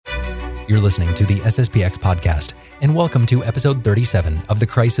You're listening to the SSPX podcast, and welcome to episode 37 of the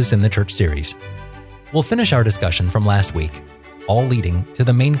Crisis in the Church series. We'll finish our discussion from last week, all leading to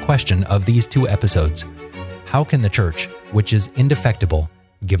the main question of these two episodes. How can the church, which is indefectible,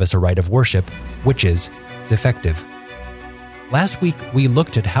 give us a right of worship, which is defective? Last week, we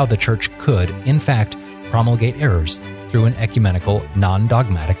looked at how the church could, in fact, promulgate errors through an ecumenical,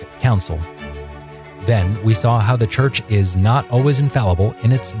 non-dogmatic council. Then we saw how the church is not always infallible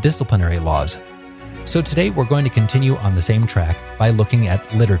in its disciplinary laws. So today we're going to continue on the same track by looking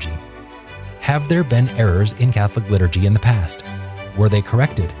at liturgy. Have there been errors in Catholic liturgy in the past? Were they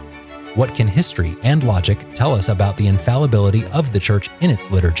corrected? What can history and logic tell us about the infallibility of the church in its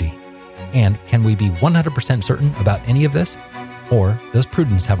liturgy? And can we be 100% certain about any of this? Or does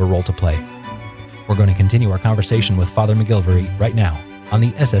prudence have a role to play? We're going to continue our conversation with Father McGillivray right now on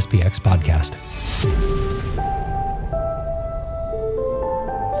the SSPX podcast.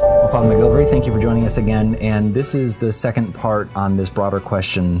 Well, Father McGillivray, thank you for joining us again. And this is the second part on this broader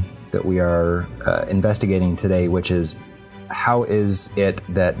question that we are investigating today, which is, how is it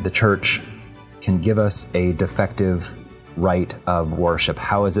that the church can give us a defective right of worship?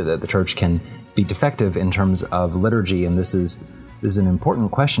 How is it that the church can be defective in terms of liturgy? And this is an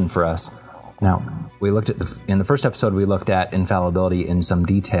important question for us. Now, we looked at in the first episode, we looked at infallibility in some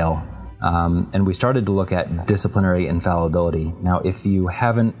detail. And we started to look at disciplinary infallibility. Now, if you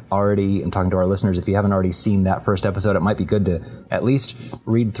haven't already, and talking to our listeners, if you haven't already seen that first episode, it might be good to at least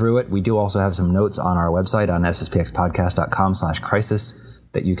read through it. We do also have some notes on our website on sspxpodcast.com/crisis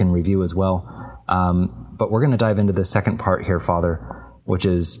that you can review as well. But we're going to dive into the second part here, Father, which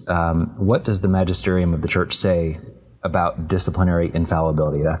is what does the magisterium of the church say about disciplinary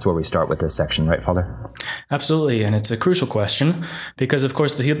infallibility? That's where we start with this section, right, Father? Absolutely, and it's a crucial question because, of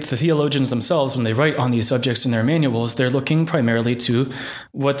course, the theologians themselves, when they write on these subjects in their manuals, they're looking primarily to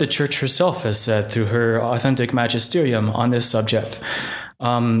what the Church herself has said through her authentic magisterium on this subject.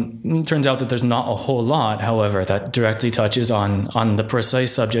 It turns out that there's not a whole lot, however, that directly touches on the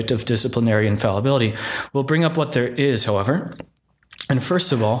precise subject of disciplinary infallibility. We'll bring up what there is, however. And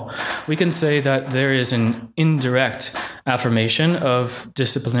first of all, we can say that there is an indirect affirmation of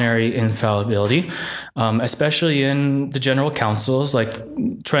disciplinary infallibility, especially in the general councils, like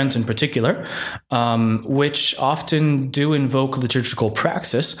Trent in particular, which often do invoke liturgical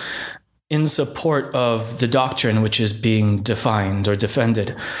praxis in support of the doctrine which is being defined or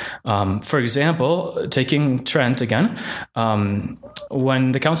defended. For example, taking Trent again,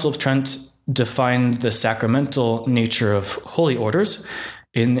 when the Council of Trent defined the sacramental nature of holy orders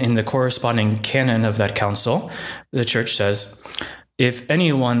in the corresponding canon of that council, the church says, if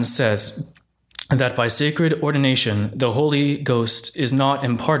anyone says that by sacred ordination the Holy Ghost is not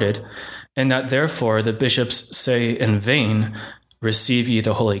imparted, and that therefore the bishops say in vain, receive ye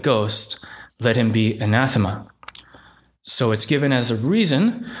the Holy Ghost, let him be anathema. So it's given as a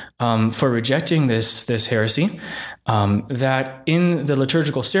reason for rejecting this heresy, that in the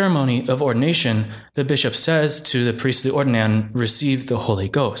liturgical ceremony of ordination, the bishop says to the priestly ordinand, receive the Holy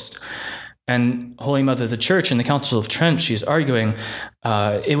Ghost. And Holy Mother of the Church in the Council of Trent, she's arguing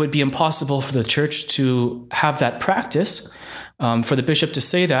it would be impossible for the church to have that practice, for the bishop to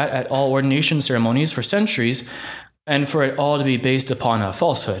say that at all ordination ceremonies for centuries, and for it all to be based upon a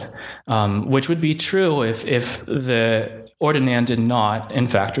falsehood, which would be true if the ordinand did not, in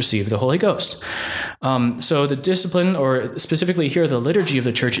fact, receive the Holy Ghost. So the discipline, or specifically here, the liturgy of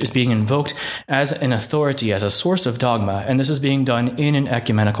the church, is being invoked as an authority, as a source of dogma, and this is being done in an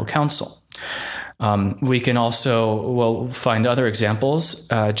ecumenical council. We can also find other examples,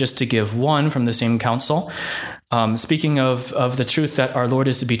 just to give one from the same council. Speaking of the truth that our Lord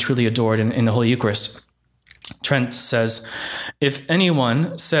is to be truly adored in the Holy Eucharist, Trent says, if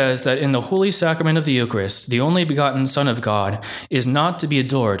anyone says that in the holy sacrament of the Eucharist, the only begotten Son of God is not to be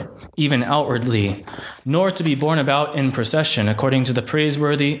adored, even outwardly, nor to be borne about in procession according to the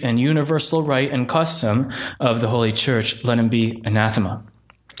praiseworthy and universal rite and custom of the Holy Church, let him be anathema.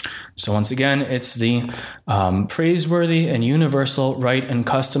 So once again, it's the praiseworthy and universal rite and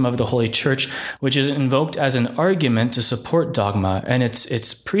custom of the Holy Church, which is invoked as an argument to support dogma. And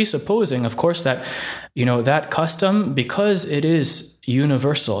it's presupposing, of course, that, that custom, because it is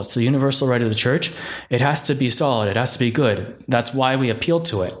universal, it's the universal rite of the Church, it has to be solid, it has to be good. That's why we appeal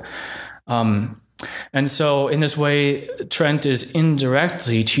to it. And so in this way, Trent is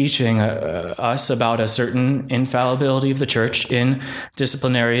indirectly teaching us about a certain infallibility of the church in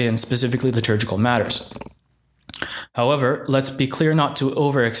disciplinary and specifically liturgical matters. However, let's be clear not to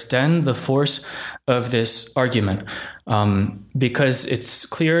overextend the force of this argument, because it's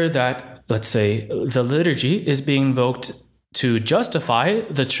clear that, let's say, the liturgy is being invoked to justify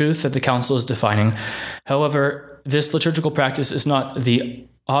the truth that the council is defining. However, this liturgical practice is not the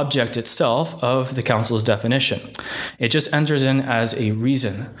object itself of the council's definition. It just enters in as a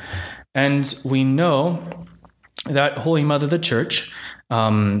reason. And we know that Holy Mother, the Church,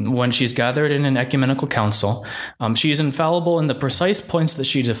 when she's gathered in an ecumenical council, she is infallible in the precise points that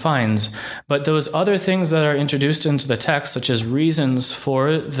she defines, but those other things that are introduced into the text, such as reasons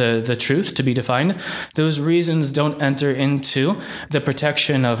for the truth to be defined, those reasons don't enter into the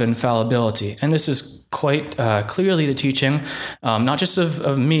protection of infallibility. And this is quite clearly the teaching, not just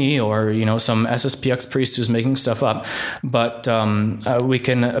of me or some SSPX priest who's making stuff up, but we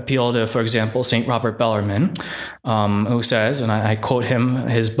can appeal to, for example, St. Robert Bellarmine, who says, and I quote him,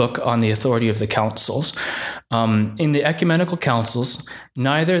 his book on the authority of the councils, in the ecumenical councils,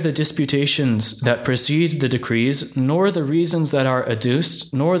 neither the disputations that precede the decrees, nor the reasons that are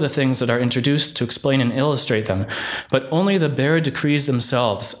adduced, nor the things that are introduced to explain and illustrate them, but only the bare decrees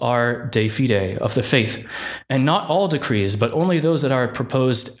themselves are de fide, of the faith, and not all decrees, but only those that are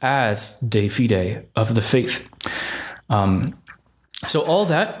proposed as de fide, of the faith. So all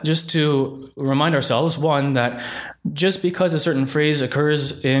that, just to remind ourselves, one, that just because a certain phrase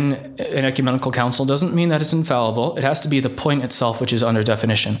occurs in an ecumenical council doesn't mean that it's infallible. It has to be the point itself which is under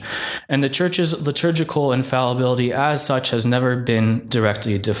definition. And the Church's liturgical infallibility as such has never been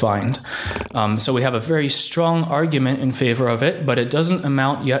directly defined. So we have a very strong argument in favor of it, but it doesn't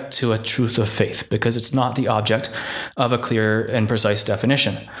amount yet to a truth of faith because it's not the object of a clear and precise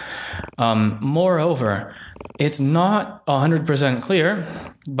definition. Moreover, it's not 100% clear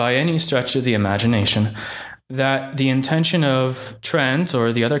by any stretch of the imagination that the intention of Trent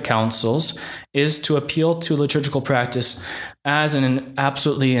or the other councils is to appeal to liturgical practice as an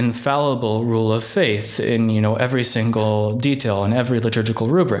absolutely infallible rule of faith in every single detail in every liturgical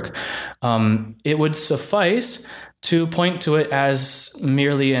rubric. It would suffice to point to it as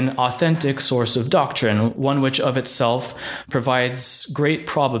merely an authentic source of doctrine, one which of itself provides great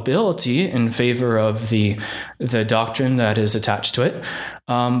probability in favor of the doctrine that is attached to it,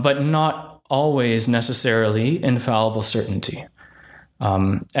 but not always necessarily infallible certainty.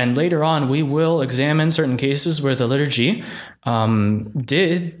 And later on, we will examine certain cases where the liturgy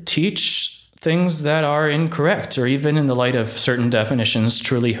did teach things that are incorrect, or even in the light of certain definitions,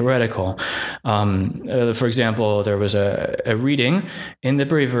 truly heretical. For example, there was a reading in the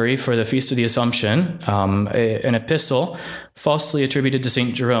breviary for the Feast of the Assumption, an epistle falsely attributed to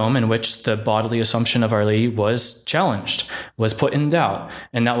St. Jerome, in which the bodily Assumption of Our Lady was challenged, was put in doubt.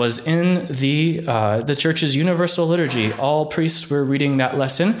 And that was in the Church's universal liturgy. All priests were reading that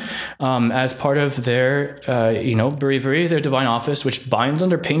lesson as part of their, breviary, their divine office, which binds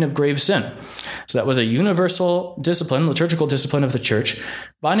under pain of grave sin. So that was a universal discipline, liturgical discipline of the Church,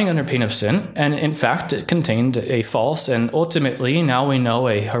 binding under pain of sin. And in fact, it contained a false and ultimately, now we know,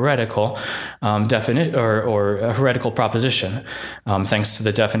 a heretical definite or a heretical proposition. Thanks to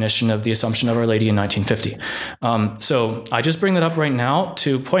the definition of the Assumption of Our Lady in 1950. So I just bring that up right now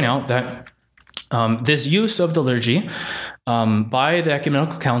to point out that this use of the liturgy by the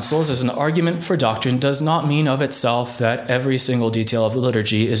ecumenical councils as an argument for doctrine does not mean of itself that every single detail of the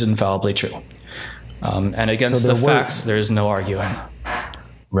liturgy is infallibly true. And against the facts, there's no arguing.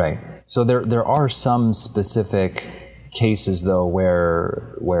 Right. So there are some specific cases, though,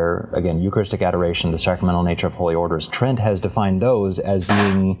 where again, Eucharistic adoration, the sacramental nature of holy orders, Trent has defined those as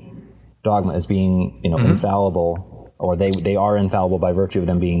being dogma, as being infallible, or they are infallible by virtue of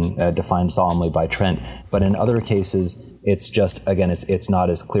them being defined solemnly by Trent. But in other cases, it's just, again, it's not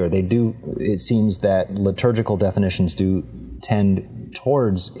as clear. It seems that liturgical definitions do tend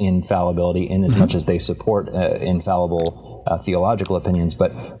towards infallibility in as much as they support infallible theological opinions,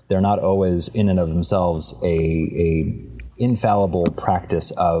 but they're not always in and of themselves a infallible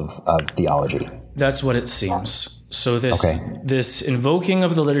practice of theology. That's what it seems. So this invoking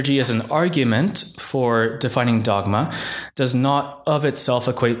of the liturgy as an argument for defining dogma does not of itself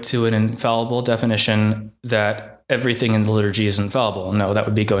equate to an infallible definition that everything in the liturgy is infallible. No, that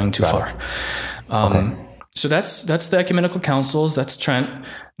would be going too far. So that's the ecumenical councils, that's Trent.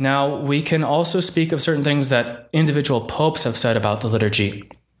 Now, we can also speak of certain things that individual popes have said about the liturgy.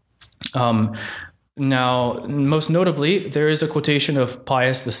 Now, most notably, there is a quotation of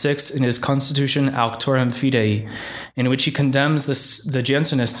Pius VI in his Constitution Auctorem Fidei, in which he condemns the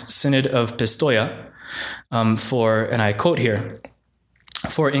Jansenist Synod of Pistoia for, and I quote here,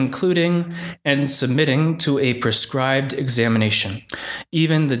 for including and submitting to a prescribed examination,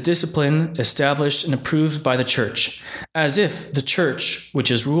 even the discipline established and approved by the Church, as if the Church, which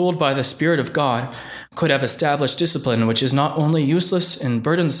is ruled by the Spirit of God, could have established discipline which is not only useless and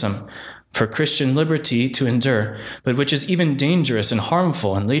burdensome, for Christian liberty to endure, but which is even dangerous and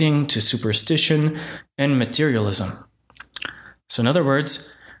harmful and leading to superstition and materialism. So in other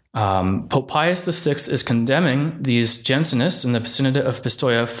words, Pope Pius VI is condemning these Jansenists in the Synod of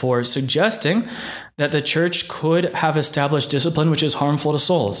Pistoia for suggesting that the Church could have established discipline which is harmful to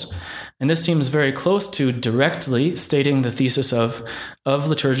souls. And this seems very close to directly stating the thesis of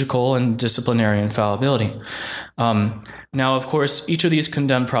liturgical and disciplinary infallibility. Now, of course, each of these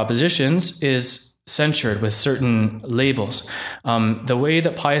condemned propositions is censured with certain labels. The way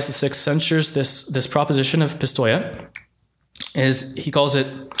that Pius VI censures this proposition of Pistoia is he calls it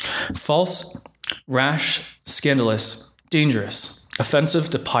false, rash, scandalous, dangerous, offensive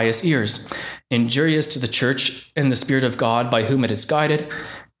to pious ears, injurious to the Church and the Spirit of God by whom it is guided,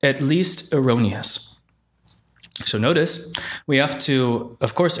 at least erroneous. So notice, we have to,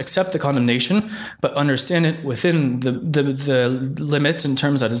 of course, accept the condemnation, but understand it within the limits and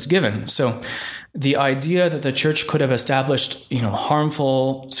terms that it's given. So the idea that the Church could have established,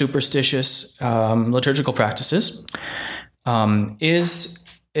 harmful, superstitious liturgical practices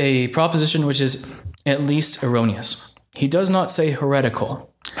is a proposition which is at least erroneous. He does not say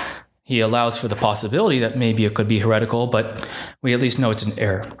heretical. He allows for the possibility that maybe it could be heretical, but we at least know it's an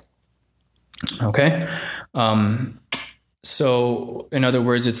error. Okay? So, in other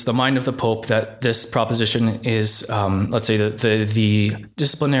words, it's the mind of the Pope that this proposition is, let's say, the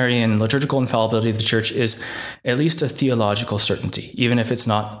disciplinary and liturgical infallibility of the Church is at least a theological certainty, even if it's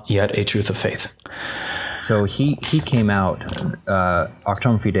not yet a truth of faith. So he came out,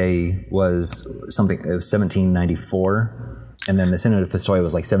 Auctorium Fidei was something of 1794, and then the Synod of Pistoia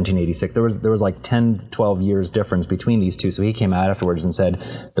was like 1786. There was like 10, 12 years difference between these two. So he came out afterwards and said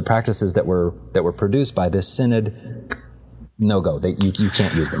the practices that were produced by this synod, no go. You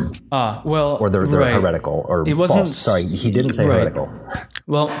can't use them. Or they're right. Heretical or it wasn't, false. Sorry, he didn't say right. heretical.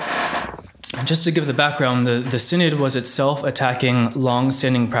 Well, just to give the background, the Synod was itself attacking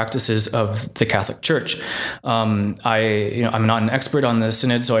long-standing practices of the Catholic Church. I'm not an expert on the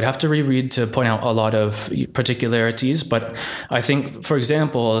Synod, so I'd have to reread to point out a lot of particularities. But I think, for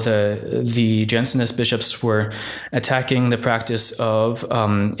example, the Jansenist bishops were attacking the practice of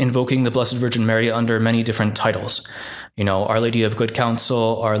invoking the Blessed Virgin Mary under many different titles. Our Lady of Good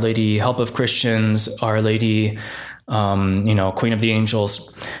Counsel, Our Lady Help of Christians, Our Lady Queen of the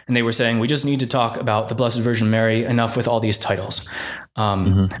Angels. And they were saying, we just need to talk about the Blessed Virgin Mary, enough with all these titles.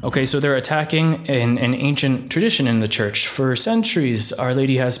 Okay, so they're attacking an ancient tradition in the Church. For centuries, Our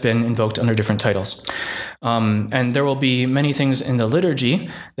Lady has been invoked under different titles. And there will be many things in the liturgy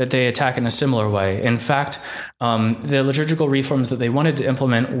that they attack in a similar way. In fact, the liturgical reforms that they wanted to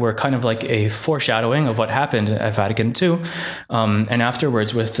implement were kind of like a foreshadowing of what happened at Vatican II. And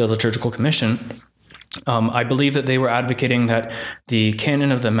afterwards, with the Liturgical Commission, I believe that they were advocating that the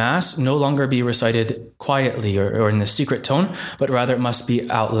canon of the Mass no longer be recited quietly or in a secret tone, but rather it must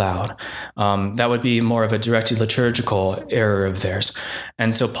be out loud. That would be more of a directly liturgical error of theirs.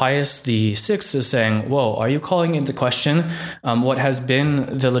 And so Pius VI is saying, whoa, are you calling into question what has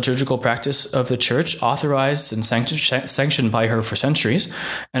been the liturgical practice of the Church, authorized and sanctioned by her for centuries?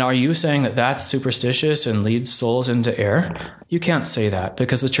 And are you saying that that's superstitious and leads souls into error? You can't say that,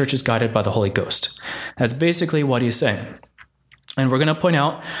 because the Church is guided by the Holy Ghost. That's basically what he's saying. And we're going to point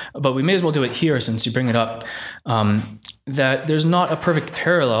out, but we may as well do it here since you bring it up, that there's not a perfect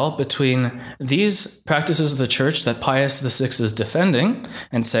parallel between these practices of the Church that Pius VI is defending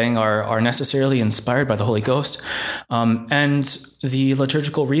and saying are necessarily inspired by the Holy Ghost, and the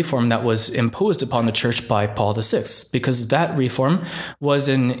liturgical reform that was imposed upon the Church by Paul VI, because that reform was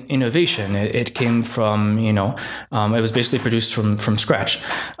an innovation. It came from, it was basically produced from scratch,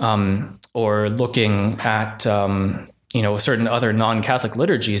 or looking at certain other non-Catholic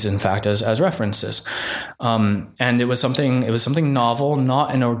liturgies, in fact, as references. And it was something novel,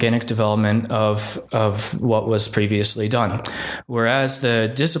 not an organic development of what was previously done. Whereas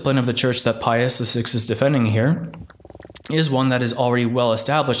the discipline of the Church that Pius VI is defending here is one that is already well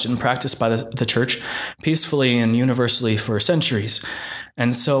established and practiced by the Church peacefully and universally for centuries.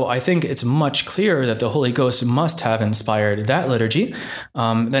 And so I think it's much clearer that the Holy Ghost must have inspired that liturgy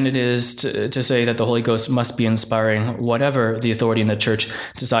than it is to say that the Holy Ghost must be inspiring whatever the authority in the Church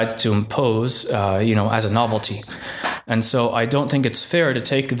decides to impose, as a novelty. And so I don't think it's fair to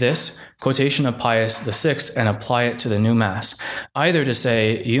take this quotation of Pius VI and apply it to the new Mass, either to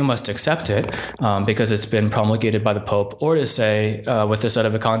say you must accept it because it's been promulgated by the Pope, or to say with the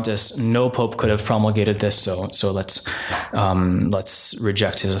Sedevacantists, no Pope could have promulgated this, so let's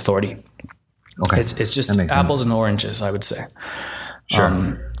reject his authority. Okay, it's just apples and oranges, I would say.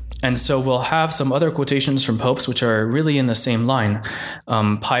 Sure. And so we'll have some other quotations from popes which are really in the same line.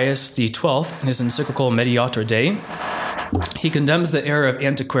 Pius XII, in his encyclical Mediator Dei, he condemns the error of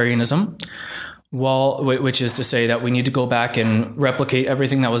antiquarianism, which is to say that we need to go back and replicate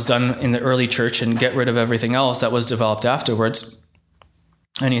everything that was done in the early church and get rid of everything else that was developed afterwards.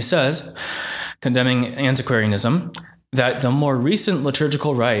 And he says, condemning antiquarianism, that the more recent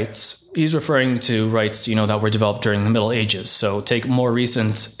liturgical rites, he's referring to rites, that were developed during the Middle Ages. So take more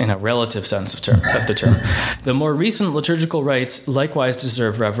recent in a relative sense of the term. The more recent liturgical rites likewise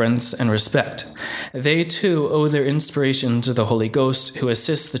deserve reverence and respect. They too owe their inspiration to the Holy Ghost, who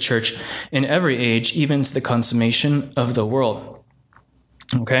assists the Church in every age, even to the consummation of the world.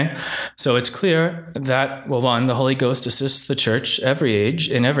 Okay, so it's clear that, well, one, the Holy Ghost assists the Church in every age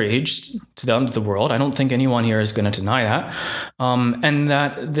to the end of the world. I don't think anyone here is going to deny that. And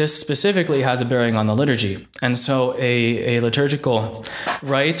that this specifically has a bearing on the liturgy. And so a liturgical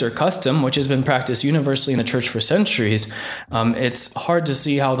rite or custom, which has been practiced universally in the Church for centuries, it's hard to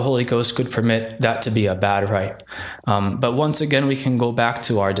see how the Holy Ghost could permit that to be a bad rite. But once again, we can go back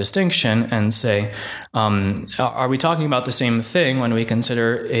to our distinction and say, are we talking about the same thing when we consider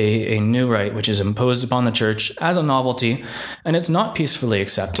a new rite which is imposed upon the Church as a novelty, and it's not peacefully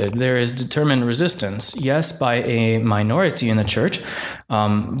accepted? There is determined resistance, yes, by a minority in the Church,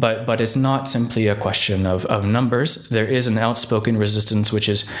 but it's not simply a question of numbers. There is an outspoken resistance which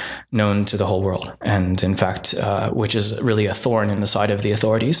is known to the whole world, and in fact, which is really a thorn in the side of the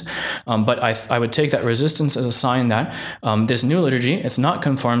authorities. But I would take that resistance as a sign that this new liturgy, it's not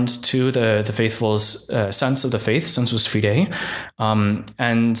conformed to the faithful's sense of the faith, sensus fidei,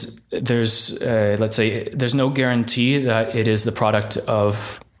 and there's, let's say, there's no guarantee that it is the product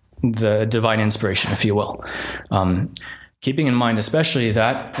of the divine inspiration, if you will. Keeping in mind especially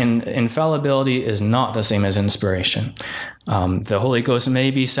that infallibility is not the same as inspiration. The Holy Ghost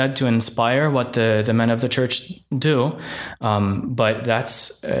may be said to inspire what the men of the Church do, but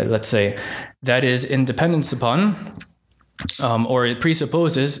that's, let's say, that is in dependence upon, or it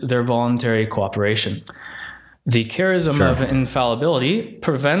presupposes their voluntary cooperation. The charism of infallibility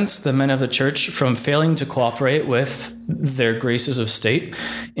prevents the men of the Church from failing to cooperate with their graces of state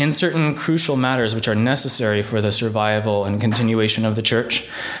in certain crucial matters which are necessary for the survival and continuation of the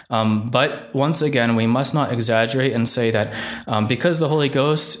Church. But once again, we must not exaggerate and say that because the Holy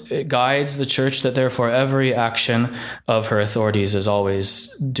Ghost guides the Church, that therefore every action of her authorities is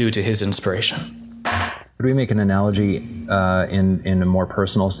always due to his inspiration. Could we make an analogy in a more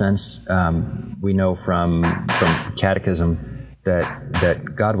personal sense? We know from catechism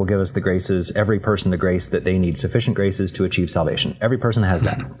that God will give us the graces, every person the grace that they need, sufficient graces to achieve salvation. Every person has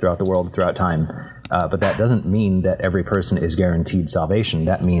that throughout the world, throughout time. But that doesn't mean that every person is guaranteed salvation.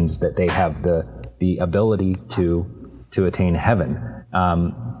 That means that they have the ability to attain heaven.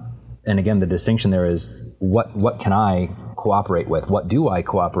 And again, the distinction there is what can I cooperate with? What do I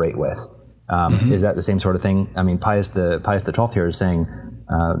cooperate with? Is that the same sort of thing? I mean, Pius the 12th here is saying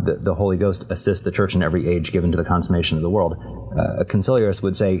the Holy Ghost assists the Church in every age given to the consummation of the world. A conciliarist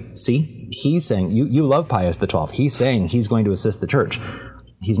would say, see, he's saying, you love Pius the 12th. He's saying he's going to assist the Church.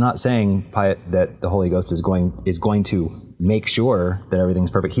 He's not saying that the Holy Ghost is going to make sure that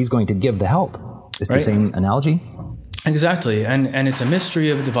everything's perfect. He's going to give the help. It's the same analogy? Exactly, and it's a mystery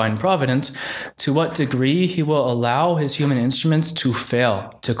of divine providence to what degree he will allow his human instruments to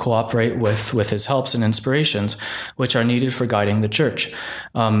fail to cooperate with his helps and inspirations, which are needed for guiding the Church.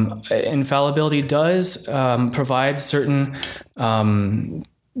 Infallibility does provide certain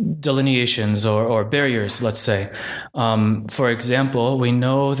delineations or barriers, let's say. For example, we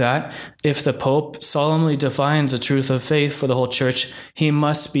know that if the Pope solemnly defines a truth of faith for the whole Church, he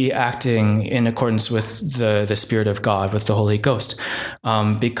must be acting in accordance with the Spirit of God, with the Holy Ghost.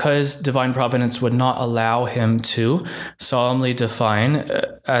 Because divine providence would not allow him to solemnly define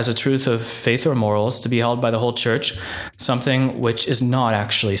as a truth of faith or morals to be held by the whole Church something which is not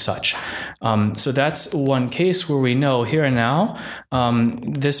actually such. So that's one case where we know here and now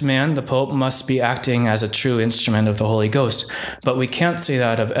this man, the Pope, must be acting as a true instrument of the Holy Ghost. But we can't say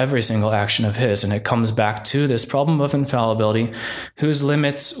that of every single action of his, and it comes back to this problem of infallibility, whose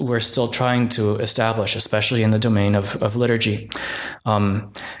limits we're still trying to establish, especially in the domain of liturgy.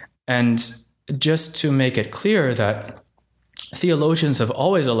 And just to make it clear that theologians have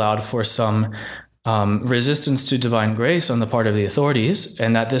always allowed for some resistance to divine grace on the part of the authorities,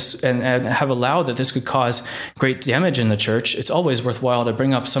 and that and have allowed that this could cause great damage in the church, it's always worthwhile to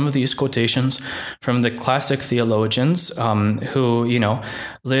bring up some of these quotations from the classic theologians who,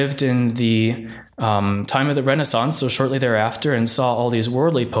 lived in the time of the Renaissance, so shortly thereafter, and saw all these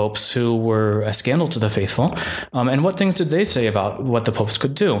worldly popes who were a scandal to the faithful. And what things did they say about what the popes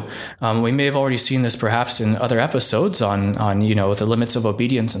could do? We may have already seen this perhaps in other episodes on the limits of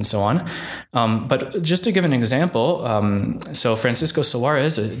obedience and so on. But just to give an example, so Francisco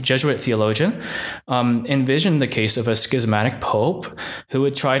Suarez, a Jesuit theologian, envisioned the case of a schismatic pope who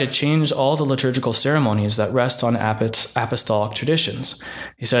would try to change all the liturgical ceremonies that rest on apostolic traditions.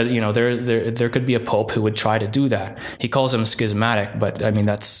 He said, there could be a pope who would try to do that. He calls him schismatic, but I mean,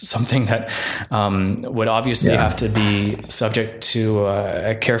 that's something that would obviously have to be subject to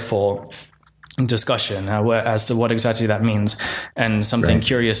a careful discussion as to what exactly that means. And something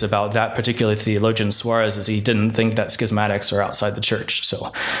curious about that particular theologian, Suarez, is he didn't think that schismatics are outside the church.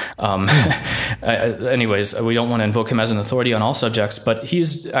 So anyways, we don't want to invoke him as an authority on all subjects, but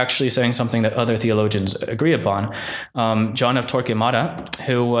he's actually saying something that other theologians agree upon. John of Torquemada,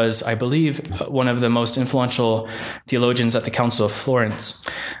 who was, I believe, one of the most influential theologians at the Council of Florence,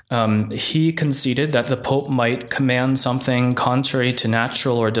 he conceded that the Pope might command something contrary to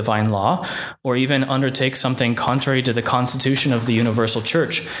natural or divine law, or even undertake something contrary to the constitution of the universal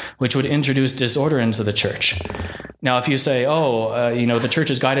church, which would introduce disorder into the church. Now, if you say, the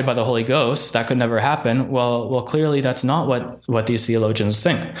church is guided by the Holy Ghost, that could never happen. Well, clearly that's not what these theologians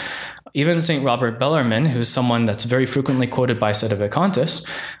think. Even St. Robert Bellarmine, who's someone that's very frequently quoted by Sedevacantists,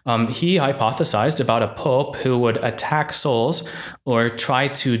 he hypothesized about a pope who would attack souls or try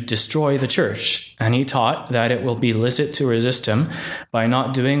to destroy the church. And he taught that it will be licit to resist him by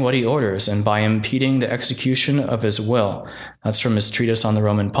not doing what he orders and by impeding the execution of his will. That's from his treatise on the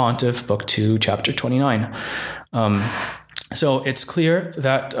Roman Pontiff, Book 2, Chapter 29. So it's clear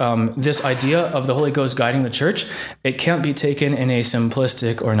that this idea of the Holy Ghost guiding the church, it can't be taken in a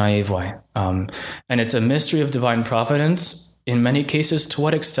simplistic or naive way. And it's a mystery of divine providence. In many cases, to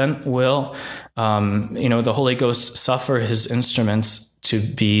what extent will the Holy Ghost suffer his instruments to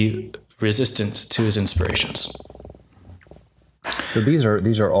be resistant to his inspirations? So these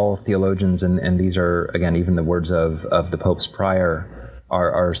are all theologians, and these are, again, even the words of the popes prior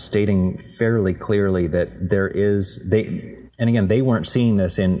are stating fairly clearly that there is and again, they weren't seeing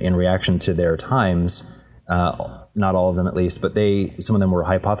this in reaction to their times, not all of them at least, but some of them were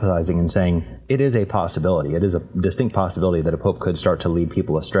hypothesizing and saying it is a possibility. It is a distinct possibility that a pope could start to lead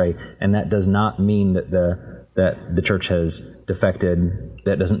people astray, and that does not mean that the church has defected.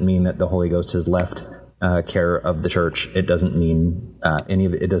 That doesn't mean that the Holy Ghost has left care of the church. It doesn't mean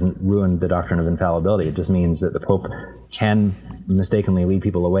it doesn't ruin the doctrine of infallibility. It just means that the pope can mistakenly lead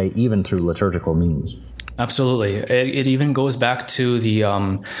people away, even through liturgical means. Absolutely. It even goes back to the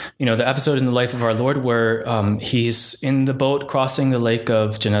episode in the life of our Lord where he's in the boat crossing the lake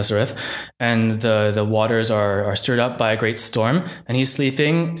of Gennesareth, and the waters are stirred up by a great storm, and he's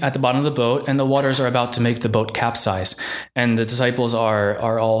sleeping at the bottom of the boat, and the waters are about to make the boat capsize. And the disciples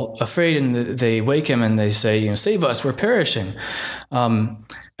are all afraid, and they wake him and they say, "Save us, we're perishing."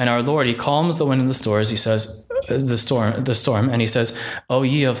 And our Lord, he calms the wind and the storms. He says, the storm, and he says, "O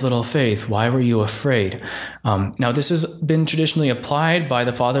ye of little faith, why were you afraid?" Now, this has been traditionally applied by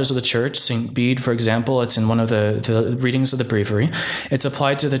the fathers of the church. St. Bede, for example, it's in one of the readings of the breviary. It's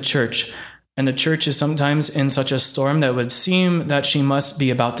applied to the church. And the church is sometimes in such a storm that would seem that she must be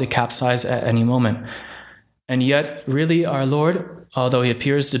about to capsize at any moment. And yet, really, our Lord, although he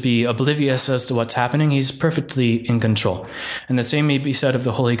appears to be oblivious as to what's happening, he's perfectly in control. And the same may be said of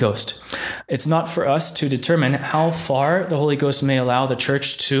the Holy Ghost. It's not for us to determine how far the Holy Ghost may allow the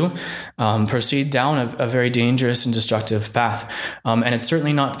church to proceed down a very dangerous and destructive path. And it's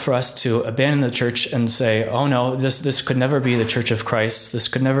certainly not for us to abandon the church and say, "Oh no, this could never be the Church of Christ. This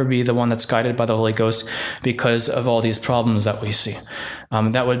could never be the one that's guided by the Holy Ghost because of all these problems that we see."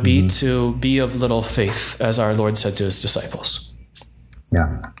 That would be to be of little faith, as our Lord said to his disciples.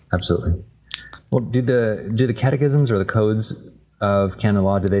 Yeah, absolutely. Well, do the catechisms or the codes of canon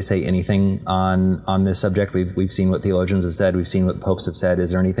law, do they say anything on this subject? We've seen what theologians have said. We've seen what the popes have said.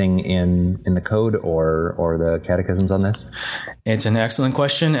 Is there anything in the code or the catechisms on this? It's an excellent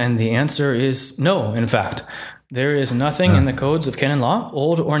question, and the answer is no, in fact. There is nothing in the codes of canon law,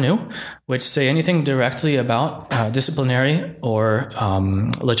 old or new, which say anything directly about disciplinary or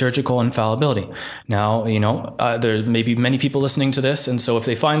liturgical infallibility. Now, there may be many people listening to this, and so if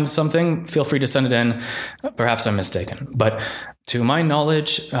they find something, feel free to send it in. Perhaps I'm mistaken. But To my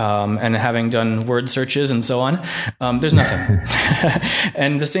knowledge, and having done word searches and so on, there's nothing.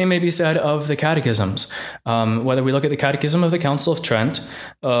 And the same may be said of the catechisms. Whether we look at the Catechism of the Council of Trent,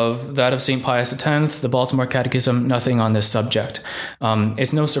 of that of St. Pius X, the Baltimore Catechism, nothing on this subject.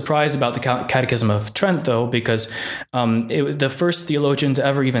 It's no surprise about the Catechism of Trent, though, because the first theologian to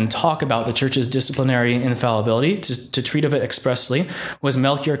ever even talk about the Church's disciplinary infallibility, to treat of it expressly, was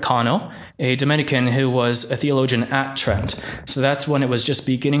Melchior Cano, a Dominican who was a theologian at Trent. So that's when it was just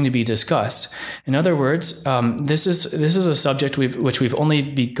beginning to be discussed. In other words, this is a subject which we've only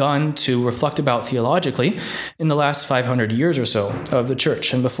begun to reflect about theologically in the last 500 years or so of the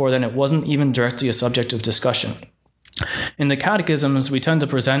Church, and before then it wasn't even directly a subject of discussion. In the catechisms, we tend to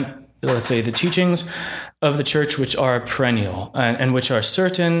present, let's say, the teachings of the Church which are perennial and which are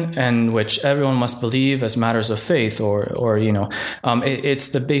certain and which everyone must believe as matters of faith, or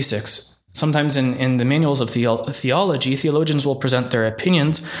it's the basics. Sometimes in the manuals of theology, theologians will present their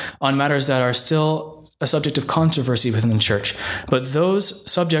opinions on matters that are still a subject of controversy within the Church. But those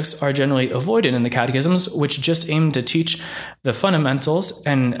subjects are generally avoided in the catechisms, which just aim to teach the fundamentals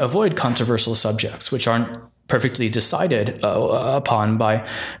and avoid controversial subjects, which aren't perfectly decided upon by,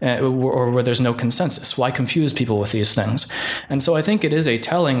 or where there's no consensus. Why confuse people with these things? And so I think it is a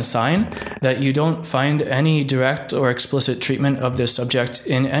telling sign that you don't find any direct or explicit treatment of this subject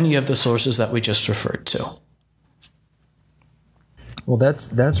in any of the sources that we just referred to. Well,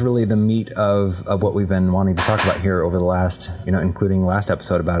 that's really the meat of what we've been wanting to talk about here over the last, including last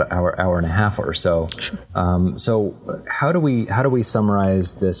episode, about an hour and a half or so. Sure. So how do we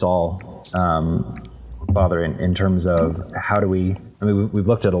summarize this all, Father, in terms of how do we? I mean, we've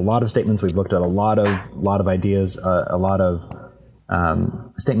looked at a lot of statements. We've looked at a lot of ideas, a lot of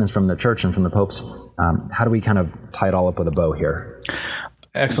statements from the Church and from the popes. How do we kind of tie it all up with a bow here?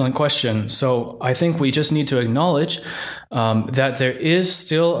 Excellent question. So I think we just need to acknowledge that there is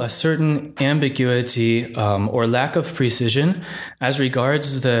still a certain ambiguity or lack of precision as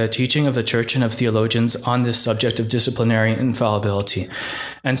regards the teaching of the Church and of theologians on this subject of disciplinary infallibility.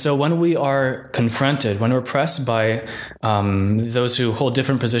 And so when we are confronted, when we're pressed by those who hold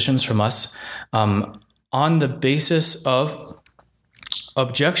different positions from us on the basis of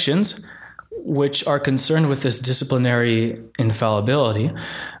objections which are concerned with this disciplinary infallibility,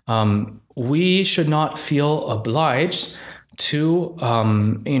 we should not feel obliged to,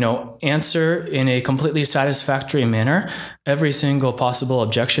 answer in a completely satisfactory manner every single possible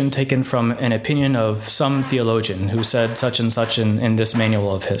objection taken from an opinion of some theologian who said such and such in this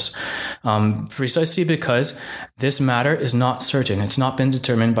manual of his, precisely because this matter is not certain. It's not been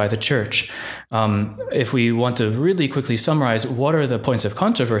determined by the Church. If we want to really quickly summarize, what are the points of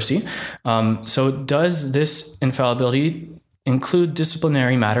controversy? So does this infallibility include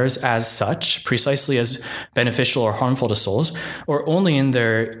disciplinary matters as such, precisely as beneficial or harmful to souls, or only in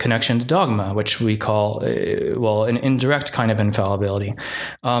their connection to dogma, which we call, an indirect kind of infallibility?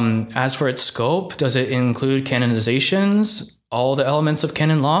 As for its scope, does it include canonizations, all the elements of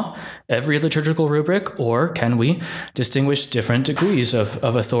canon law, every liturgical rubric, or can we distinguish different degrees of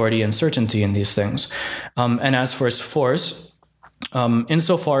authority and certainty in these things? And as for its force,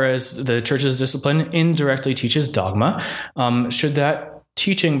 insofar as the Church's discipline indirectly teaches dogma, should that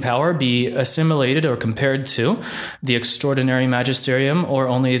teaching power be assimilated or compared to the extraordinary magisterium or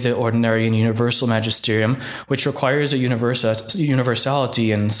only the ordinary and universal magisterium, which requires a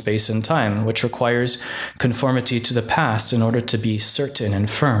universality in space and time, which requires conformity to the past in order to be certain and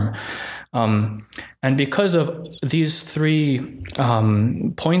firm? And because of these three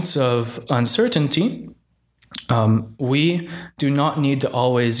points of uncertainty, we do not need to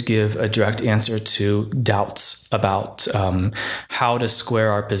always give a direct answer to doubts about how to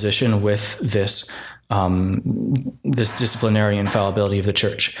square our position with this disciplinary infallibility of the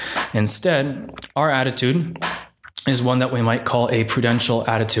Church. Instead, our attitude is one that we might call a prudential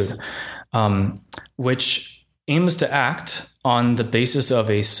attitude, which aims to act on the basis of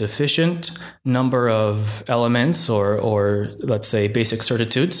a sufficient number of elements or let's say basic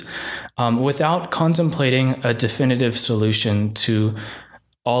certitudes, without contemplating a definitive solution to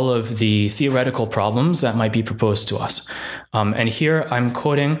all of the theoretical problems that might be proposed to us. And here I'm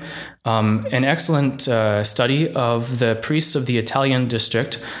quoting an excellent study of the priests of the Italian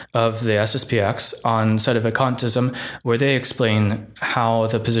district of the SSPX on Sedevacantism, where they explain how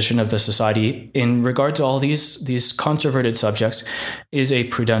the position of the society in regard to all these controverted subjects is a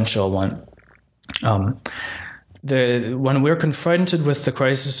prudential one. when we're confronted with the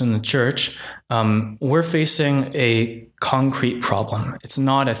crisis in the church, we're facing a concrete problem. It's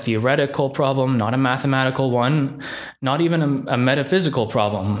not a theoretical problem, not a mathematical one, not even a metaphysical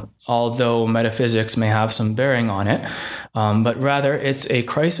problem, although metaphysics may have some bearing on it, but rather it's a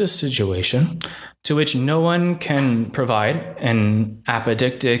crisis situation to which no one can provide an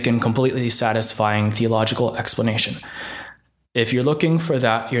apodictic and completely satisfying theological explanation. If you're looking for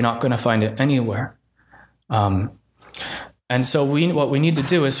that, you're not going to find it anywhere. And so what we need to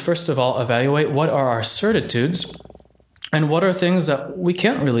do is, first of all, evaluate what are our certitudes and what are things that we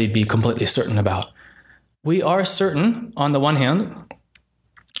can't really be completely certain about. We are certain, on the one hand,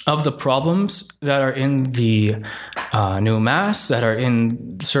 of the problems that are in the New Mass, that are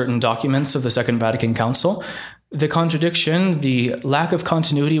in certain documents of the Second Vatican Council. The contradiction, the lack of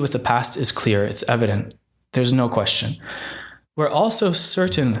continuity with the past is clear. It's evident. There's no question. We're also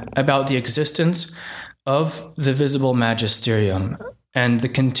certain about the existence of the visible magisterium and the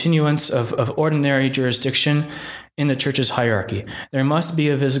continuance of ordinary jurisdiction in the church's hierarchy. There must be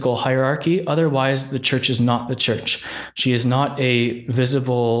a visible hierarchy, otherwise the church is not the church. She is not a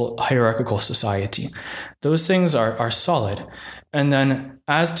visible hierarchical society. Those things are solid. And then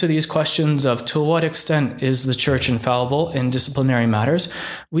as to these questions of to what extent is the church infallible in disciplinary matters,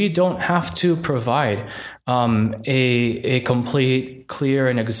 we don't have to provide a complete, clear,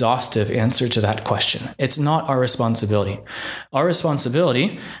 and exhaustive answer to that question. It's not our responsibility. Our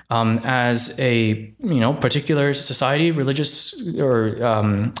responsibility as a particular society, religious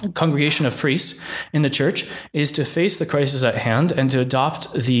or congregation of priests in the church is to face the crisis at hand and to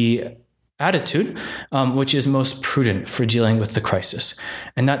adopt the attitude which is most prudent for dealing with the crisis.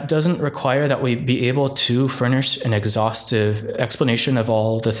 And that doesn't require that we be able to furnish an exhaustive explanation of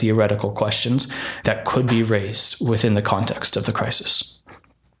all the theoretical questions that could be raised within the context of the crisis.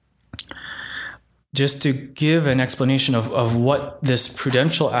 Just to give an explanation of what this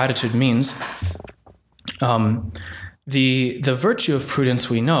prudential attitude means, the virtue of prudence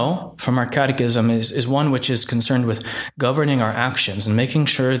we know from our catechism is one which is concerned with governing our actions and making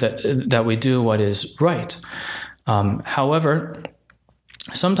sure that we do what is right. However,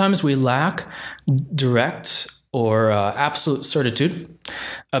 sometimes we lack direct or absolute certitude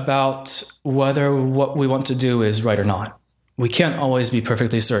about whether what we want to do is right or not. We can't always be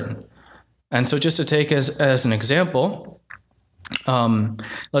perfectly certain. And so just to take as an example,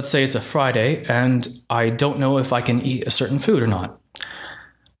 let's say it's a Friday and I don't know if I can eat a certain food or not.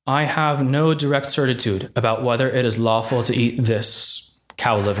 I have no direct certitude about whether it is lawful to eat this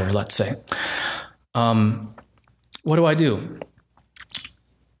cow liver, let's say. What do I do?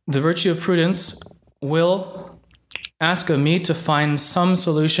 The virtue of prudence will ask of me to find some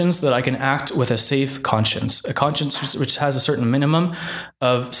solutions that I can act with a safe conscience, a conscience which has a certain minimum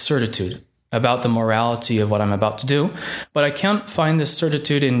of certitude about the morality of what I'm about to do, but I can't find this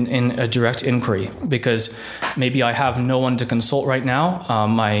certitude in a direct inquiry because maybe I have no one to consult right now.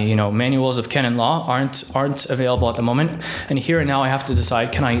 My manuals of canon law aren't available at the moment, and here and now I have to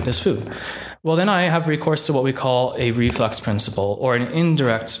decide, can I eat this food? Well, then I have recourse to what we call a reflex principle or an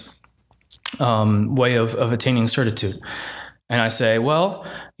indirect way of attaining certitude. And I say, well,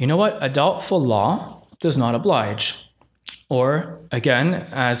 you know what? A doubtful law does not oblige. Or, again,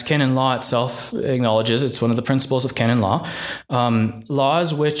 as canon law itself acknowledges, it's one of the principles of canon law,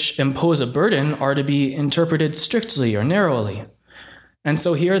 laws which impose a burden are to be interpreted strictly or narrowly. And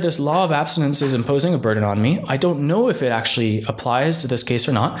so here, this law of abstinence is imposing a burden on me. I don't know if it actually applies to this case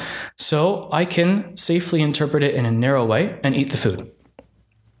or not, so I can safely interpret it in a narrow way and eat the food.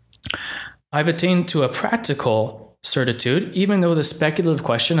 I've attained to a practical certitude, even though the speculative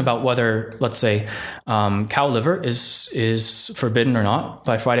question about whether, let's say, cow liver is forbidden or not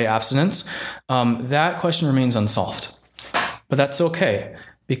by Friday abstinence, that question remains unsolved. But that's okay,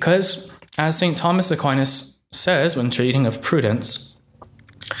 because as St. Thomas Aquinas says when treating of prudence,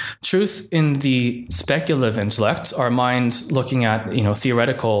 truth in the speculative intellect, our mind looking at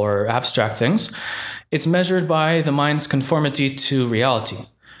theoretical or abstract things, it's measured by the mind's conformity to reality.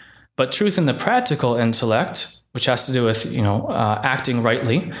 But truth in the practical intellect, which has to do with acting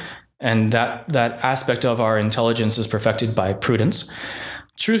rightly, and that aspect of our intelligence is perfected by prudence.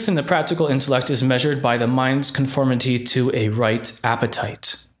 Truth in the practical intellect is measured by the mind's conformity to a right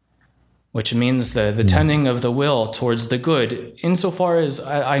appetite, which means the tending of the will towards the good, insofar as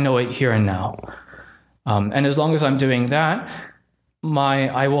I know it here and now. And as long as I'm doing that,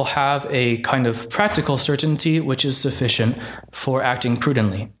 I will have a kind of practical certainty which is sufficient for acting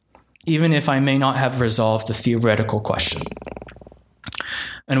prudently, even if I may not have resolved the theoretical question.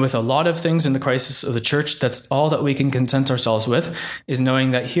 And with a lot of things in the crisis of the church, that's all that we can content ourselves with, is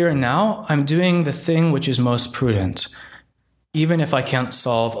knowing that here and now, I'm doing the thing which is most prudent, even if I can't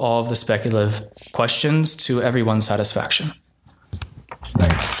solve all of the speculative questions to everyone's satisfaction.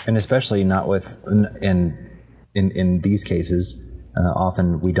 Right. And especially not with, in these cases,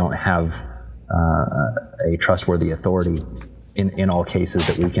 often we don't have a trustworthy authority in all cases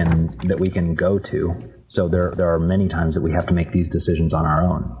that we can go to. So there are many times that we have to make these decisions on our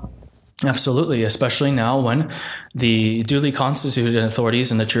own. Absolutely, especially now when the duly constituted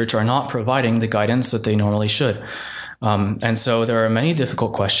authorities in the church are not providing the guidance that they normally should. And so there are many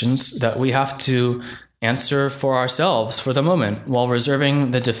difficult questions that we have to answer for ourselves for the moment, while reserving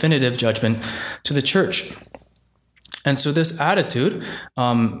the definitive judgment to the church. And so this attitude,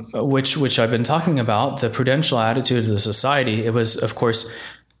 which I've been talking about, the prudential attitude of the society, it was, of course,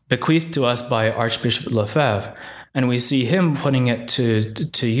 bequeathed to us by Archbishop Lefebvre. And we see him putting it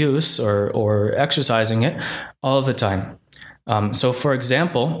to use or exercising it all the time. So, for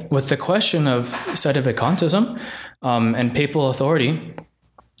example, with the question of sedevacantism and papal authority,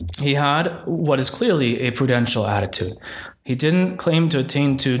 he had what is clearly a prudential attitude. He didn't claim to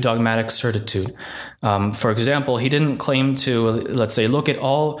attain to dogmatic certitude. For example, he didn't claim to, let's say, look at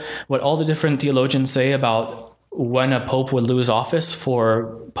what all the different theologians say about when a pope would lose office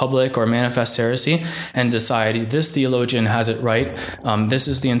for public or manifest heresy and decide this theologian has it right. This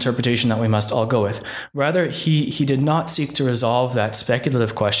is the interpretation that we must all go with. Rather, he did not seek to resolve that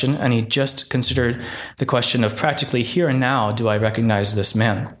speculative question, and he just considered the question of practically here and now, do I recognize this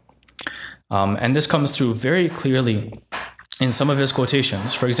man? And this comes through very clearly in some of his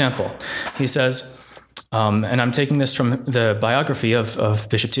quotations. For example, he says, and I'm taking this from the biography of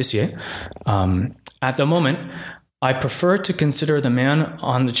Bishop Tissier, at the moment, I prefer to consider the man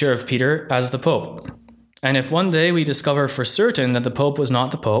on the chair of Peter as the Pope. And if one day we discover for certain that the Pope was not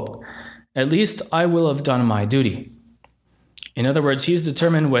the Pope, at least I will have done my duty. In other words, he's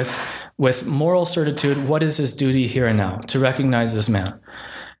determined with moral certitude what is his duty here and now, to recognize this man.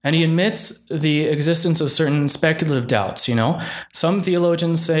 And he admits the existence of certain speculative doubts. Some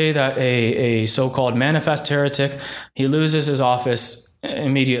theologians say that a so-called manifest heretic, he loses his office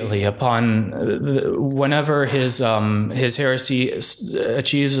immediately upon whenever his heresy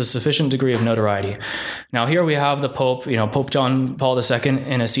achieves a sufficient degree of notoriety. Now here we have the Pope, Pope John Paul II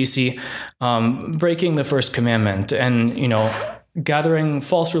in Assisi, breaking the first commandment and gathering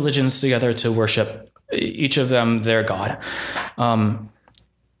false religions together to worship each of them their god.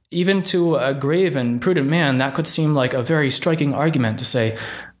 Even to a grave and prudent man, that could seem like a very striking argument to say,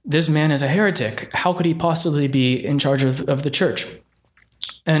 this man is a heretic. How could he possibly be in charge of the church?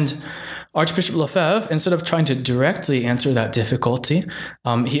 And Archbishop Lefebvre, instead of trying to directly answer that difficulty,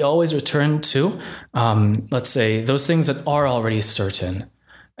 he always returned to, let's say, those things that are already certain.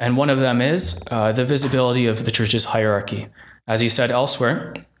 And one of them is the visibility of the church's hierarchy. As he said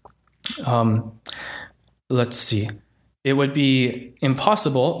elsewhere, let's see. It would be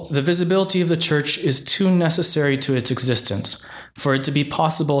impossible. The visibility of the church is too necessary to its existence for it to be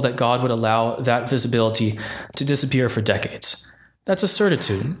possible that God would allow that visibility to disappear for decades. That's a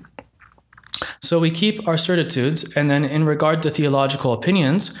certitude. So we keep our certitudes, and then in regard to theological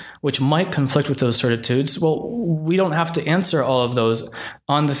opinions, which might conflict with those certitudes, well, we don't have to answer all of those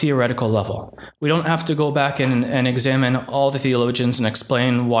on the theoretical level. We don't have to go back and examine all the theologians and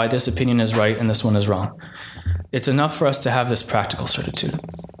explain why this opinion is right and this one is wrong. It's enough for us to have this practical certitude.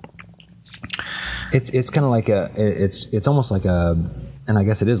 It's kind of like it's almost like and I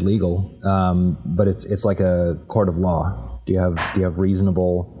guess it is legal, but it's like a court of law. Do you have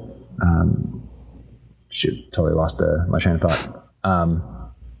reasonable? Totally lost my train of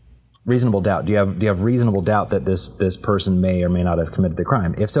thought. Reasonable doubt. Do you have reasonable doubt that this person may or may not have committed the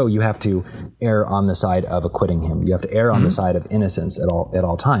crime? If so, you have to err on the side of acquitting him. You have to err on the side of innocence at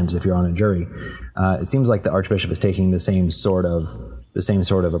all times. If you're on a jury, it seems like the Archbishop is taking the same sort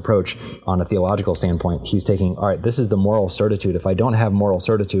of approach on a theological standpoint. He's taking, all right, this is the moral certitude. If I don't have moral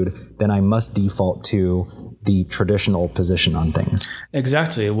certitude, then I must default to the traditional position on things.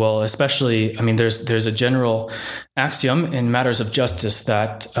 Exactly. Well, especially, there's a general axiom in matters of justice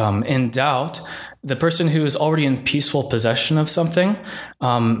that in doubt, the person who is already in peaceful possession of something,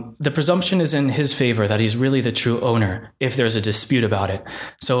 the presumption is in his favor that he's really the true owner if there's a dispute about it.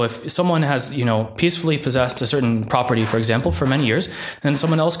 So if someone has, peacefully possessed a certain property, for example, for many years, and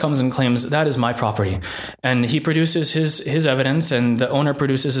someone else comes and claims that is my property, and he produces his evidence and the owner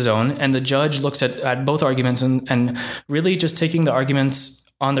produces his own, and the judge looks at both arguments and really just taking the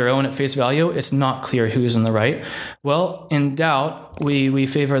arguments on their own at face value, it's not clear who's in the right. Well, in doubt, we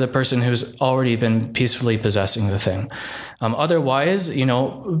favor the person who's already been peacefully possessing the thing. Otherwise,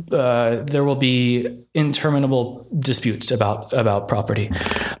 there will be interminable disputes about property.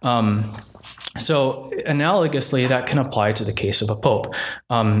 So analogously, that can apply to the case of a pope.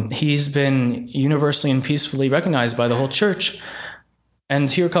 He's been universally and peacefully recognized by the whole church. And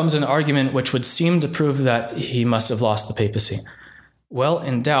here comes an argument which would seem to prove that he must have lost the papacy. Well,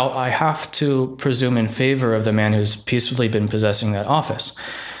 in doubt, I have to presume in favor of the man who's peacefully been possessing that office.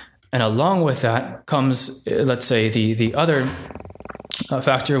 And along with that comes, let's say, the other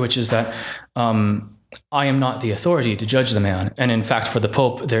factor, which is that I am not the authority to judge the man. And in fact, for the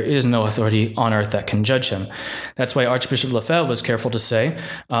Pope, there is no authority on earth that can judge him. That's why Archbishop Lefebvre was careful to say,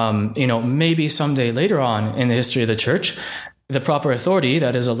 maybe someday later on in the history of the church, the proper authority,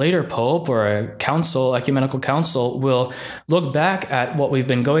 that is a later pope or a council, ecumenical council, will look back at what we've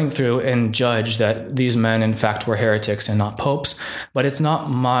been going through and judge that these men, in fact, were heretics and not popes. But it's not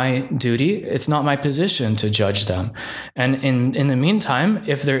my duty, it's not my position to judge them. And in the meantime,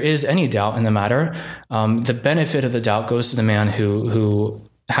 if there is any doubt in the matter, the benefit of the doubt goes to the man who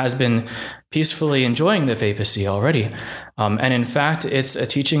has been peacefully enjoying the papacy already. And in fact, it's a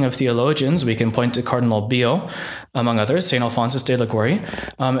teaching of theologians. We can point to Cardinal Bio, among others, St. Alphonsus de Liguori,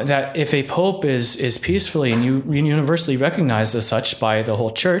 that if a pope is peacefully and universally recognized as such by the whole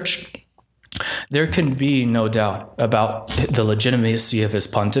church, there can be no doubt about the legitimacy of his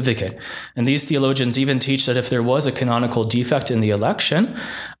pontificate. And these theologians even teach that if there was a canonical defect in the election,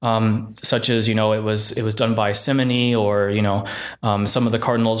 such as, it was done by simony, or, some of the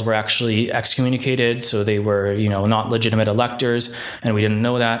cardinals were actually excommunicated, so they were, not legitimate electors, and we didn't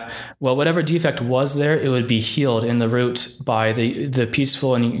know that. Well, whatever defect was there, it would be healed in the root by the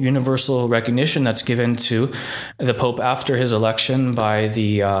peaceful and universal recognition that's given to the Pope after his election by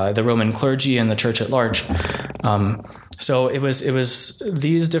the Roman clergy and the church at large. So it was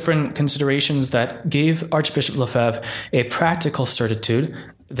these different considerations that gave Archbishop Lefebvre a practical certitude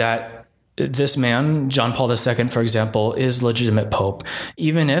that this man, John Paul II, for example, is legitimate pope,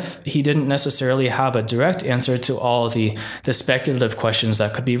 even if he didn't necessarily have a direct answer to all the speculative questions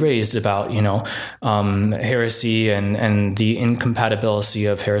that could be raised about, heresy and the incompatibility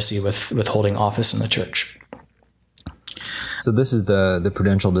of heresy with holding office in the church. So this is the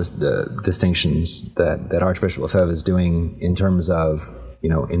prudential distinctions that Archbishop Lefebvre is doing in terms of,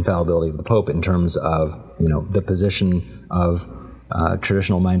 infallibility of the Pope, in terms of, the position of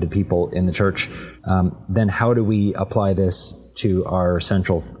traditional-minded people in the church. Then how do we apply this to our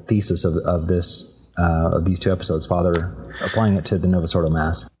central thesis of these two episodes, Father, applying it to the Novus Ordo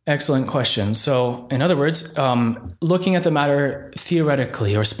Mass? Excellent question. So, in other words, looking at the matter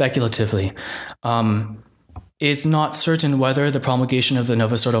theoretically or speculatively, it's not certain whether the promulgation of the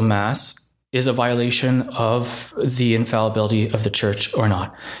Novus Ordo Mass is a violation of the infallibility of the church or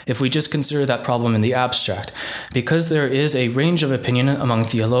not, if we just consider that problem in the abstract, because there is a range of opinion among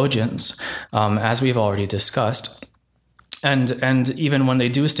theologians, as we've already discussed. And even when they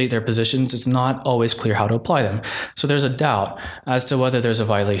do state their positions, it's not always clear how to apply them. So there's a doubt as to whether there's a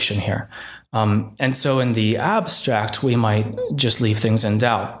violation here. And so in the abstract, we might just leave things in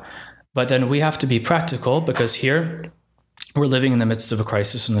doubt. But then we have to be practical, because here we're living in the midst of a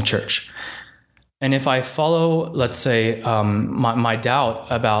crisis in the church. And if I follow, let's say, my doubt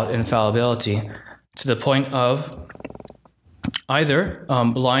about infallibility to the point of either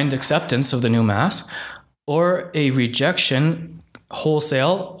blind acceptance of the new Mass or a rejection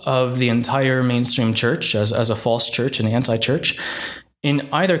wholesale of the entire mainstream church as a false church and anti-church, in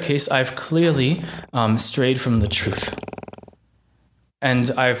either case, I've clearly strayed from the truth.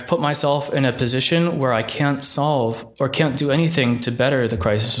 And I've put myself in a position where I can't solve or can't do anything to better the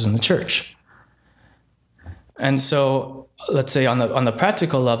crisis in the church. And so, let's say on the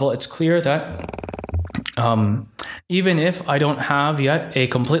practical level, it's clear that even if I don't have yet a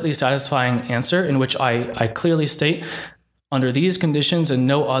completely satisfying answer in which I clearly state, under these conditions and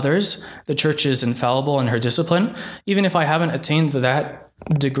no others, the church is infallible in her discipline, even if I haven't attained to that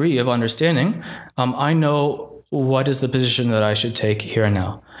degree of understanding, I know what is the position that I should take here and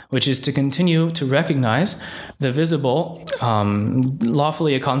now, which is to continue to recognize the visible,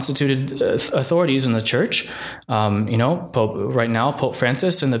 lawfully constituted authorities in the church, Pope, right now, Pope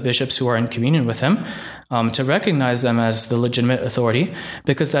Francis and the bishops who are in communion with him, to recognize them as the legitimate authority,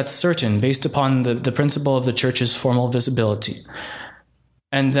 because that's certain, based upon the principle of the church's formal visibility.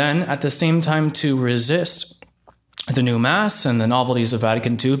 And then, at the same time, to resist the new Mass and the novelties of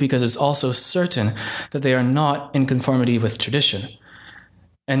Vatican II, because it's also certain that they are not in conformity with tradition.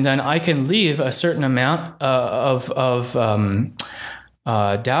 And then I can leave a certain amount of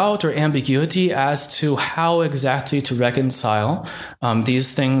doubt or ambiguity as to how exactly to reconcile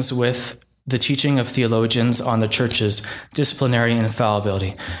these things with the teaching of theologians on the church's disciplinary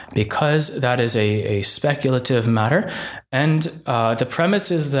infallibility, because that is a speculative matter. And the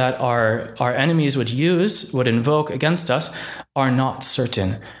premises that our enemies would invoke against us are not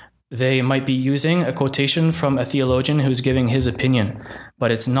certain. They might be using a quotation from a theologian who's giving his opinion,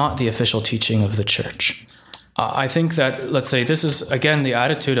 but it's not the official teaching of the church. I think that, let's say, this is, again, the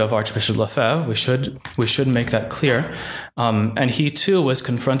attitude of Archbishop Lefebvre. We should make that clear. And he, too, was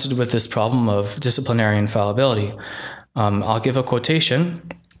confronted with this problem of disciplinary infallibility. I'll give a quotation,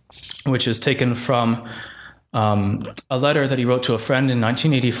 which is taken from a letter that he wrote to a friend in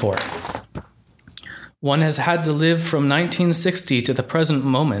 1984. One has had to live from 1960 to the present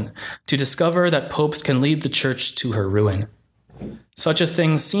moment to discover that popes can lead the church to her ruin. Such a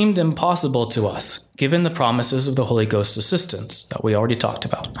thing seemed impossible to us, given the promises of the Holy Ghost's assistance that we already talked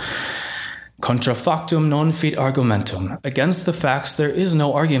about. Contra factum non fit argumentum. Against the facts there is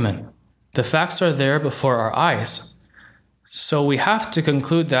no argument. The facts are there before our eyes. So we have to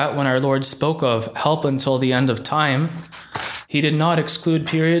conclude that when our Lord spoke of help until the end of time, he did not exclude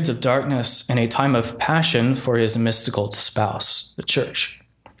periods of darkness and a time of passion for his mystical spouse, the church.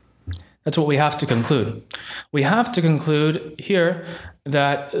 That's what we have to conclude. We have to conclude here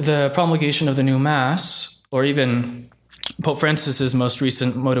that the promulgation of the new Mass, or even Pope Francis's most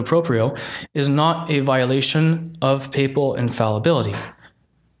recent motu proprio, is not a violation of papal infallibility.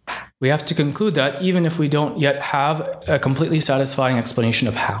 We have to conclude that even if we don't yet have a completely satisfying explanation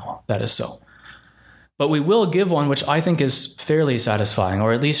of how that is so. But we will give one which I think is fairly satisfying,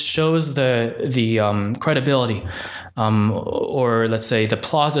 or at least shows the credibility, or let's say the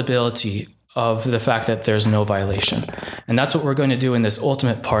plausibility of the fact that there's no violation. And that's what we're going to do in this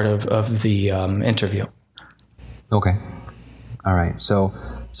ultimate part of the interview. Okay. All right. So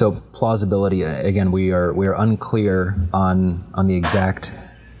plausibility, again, we are unclear on the exact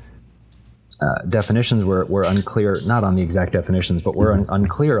definitions. We're unclear, not on the exact definitions, but we're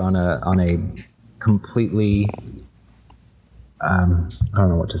unclear on a completely, I don't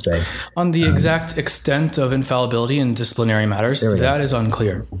know what to say. On the exact extent of infallibility in disciplinary matters, that is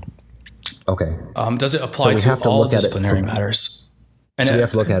unclear. Okay. Does it apply to all disciplinary matters? And so we have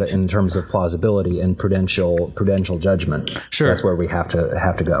to look at it in terms of plausibility and prudential judgment. Sure. That's where we have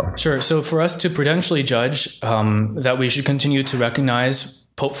to go. Sure. So for us to prudentially judge that we should continue to recognize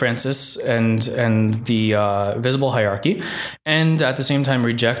Pope Francis and the visible hierarchy, and at the same time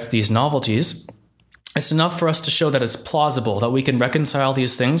reject these novelties, it's enough for us to show that it's plausible, that we can reconcile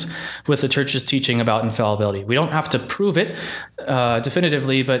these things with the Church's teaching about infallibility. We don't have to prove it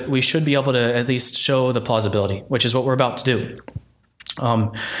definitively, but we should be able to at least show the plausibility, which is what we're about to do.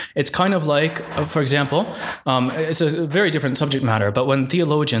 It's kind of like, for example, it's a very different subject matter, but when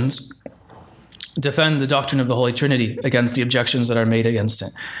theologians defend the doctrine of the Holy Trinity against the objections that are made against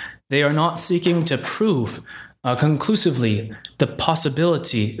it, they are not seeking to prove conclusively the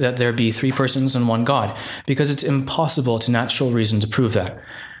possibility that there be three persons and one God, because it's impossible to natural reason to prove that.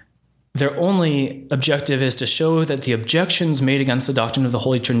 Their only objective is to show that the objections made against the doctrine of the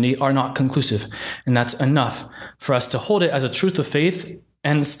Holy Trinity are not conclusive, and that's enough for us to hold it as a truth of faith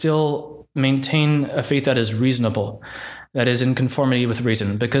and still maintain a faith that is reasonable, that is in conformity with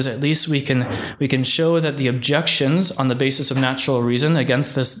reason, because at least we can show that the objections on the basis of natural reason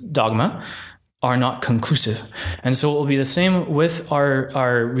against this dogma are not conclusive. And so it will be the same with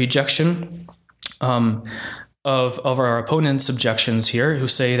our rejection of our opponents' objections here, who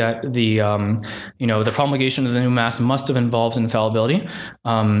say that the promulgation of the new Mass must have involved infallibility.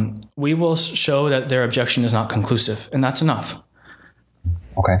 We will show that their objection is not conclusive, and that's enough.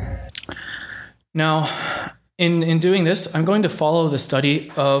 Okay. Now, in doing this, I'm going to follow the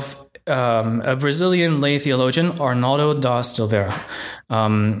study of a Brazilian lay theologian, Arnaldo da Silveira,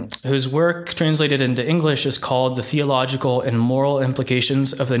 whose work translated into English is called The Theological and Moral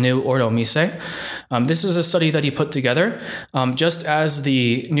Implications of the New Ordo Missae. This is a study that he put together just as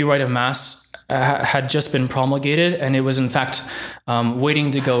the new rite of Mass had just been promulgated, and it was in fact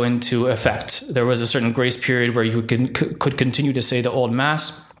waiting to go into effect. There was a certain grace period where you could continue to say the old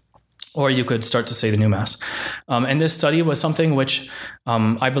Mass, or you could start to say the new Mass. And this study was something which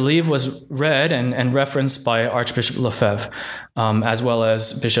I believe was read and referenced by Archbishop Lefebvre, as well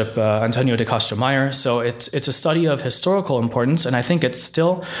as Bishop Antonio de Castro-Mayer. So it's a study of historical importance, and I think it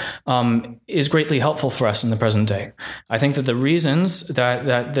still is greatly helpful for us in the present day. I think that the reasons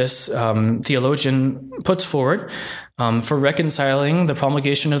that this theologian puts forward for reconciling the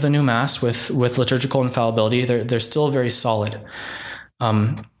promulgation of the new Mass with liturgical infallibility, they're still very solid.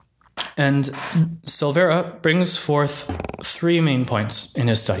 And Silvera brings forth three main points in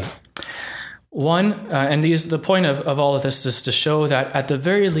his study. One, and the point of all of this is to show that at the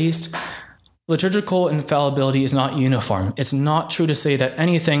very least, liturgical infallibility is not uniform. It's not true to say that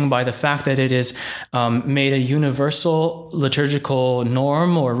anything, by the fact that it is made a universal liturgical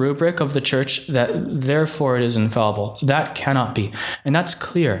norm or rubric of the church, that therefore it is infallible. That cannot be. And that's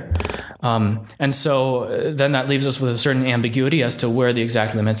clear. And so then that leaves us with a certain ambiguity as to where the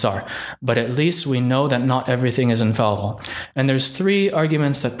exact limits are. But at least we know that not everything is infallible. And there's three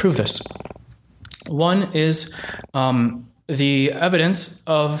arguments that prove this. One is the evidence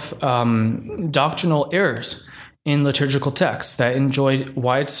of doctrinal errors in liturgical texts that enjoyed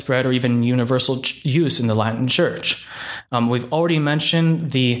widespread or even universal use in the Latin Church. We've already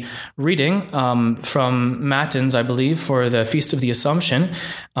mentioned the reading from Matins, I believe, for the Feast of the Assumption,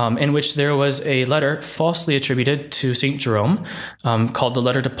 in which there was a letter falsely attributed to St. Jerome called the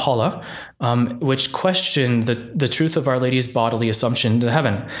Letter to Paula, which questioned the truth of Our Lady's bodily assumption into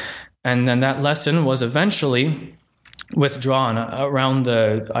heaven. And then that lesson was eventually withdrawn around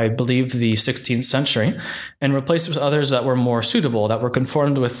I believe, the 16th century, and replaced with others that were more suitable, that were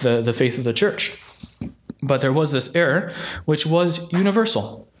conformed with the faith of the church. But there was this error, which was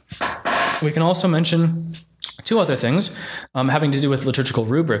universal. We can also mention two other things having to do with liturgical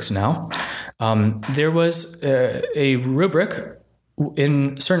rubrics now. There was a rubric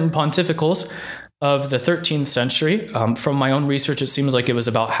in certain pontificals of the 13th century. From my own research, it seems like it was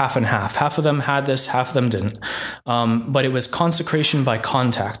about half and half. Half of them had this, half of them didn't. But it was consecration by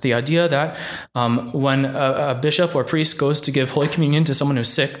contact. The idea that when a bishop or priest goes to give Holy Communion to someone who's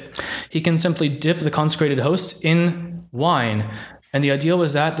sick, he can simply dip the consecrated host in wine. And the idea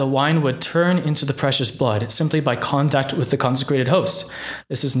was that the wine would turn into the precious blood simply by contact with the consecrated host.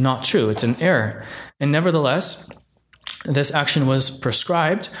 This is not true. It's an error. And nevertheless, this action was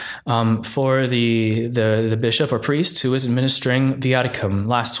prescribed for the bishop or priest who was administering viaticum,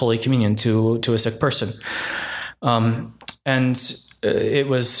 last Holy Communion, to a sick person. And it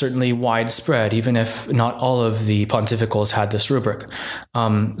was certainly widespread, even if not all of the pontificals had this rubric.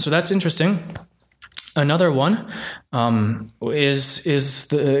 So that's interesting. Another one concerns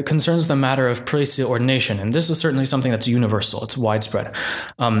the matter of priestly ordination, and this is certainly something that's universal. It's widespread,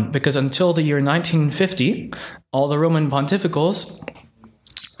 because until the year 1950, all the Roman pontificals,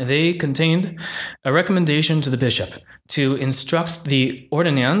 they contained a recommendation to the bishop to instruct the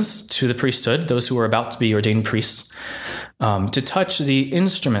ordinands to the priesthood, those who were about to be ordained priests, to touch the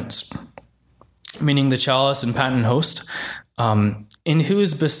instruments, meaning the chalice and paten host, in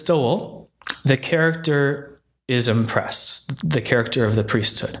whose bestowal the character is impressed, the character of the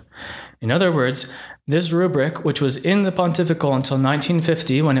priesthood. In other words, this rubric, which was in the pontifical until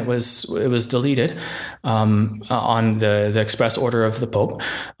 1950, when it was deleted on the express order of the Pope,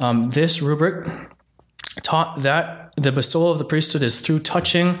 this rubric taught that the bestowal of the priesthood is through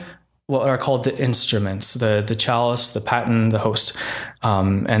touching what are called the instruments, the chalice, the paten, the host,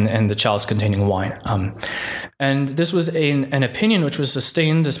 and the chalice containing wine. And this was an opinion which was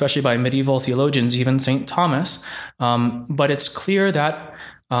sustained, especially by medieval theologians, even St. Thomas. But it's clear that,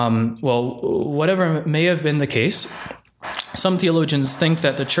 whatever may have been the case, some theologians think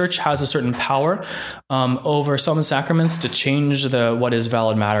that the church has a certain power over some sacraments to change what is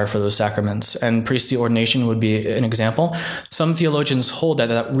valid matter for those sacraments, and priestly ordination would be an example. Some theologians hold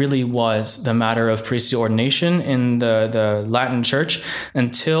that really was the matter of priestly ordination in the Latin Church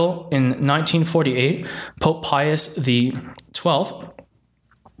until in 1948, Pope Pius XII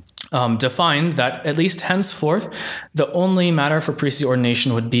defined that at least henceforth, the only matter for priestly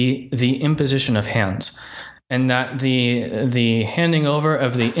ordination would be the imposition of hands. And that the handing over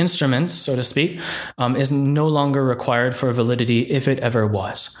of the instruments, so to speak, is no longer required for validity if it ever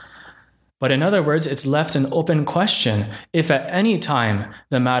was. But in other words, it's left an open question if at any time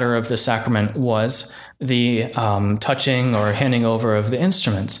the matter of the sacrament was the touching or handing over of the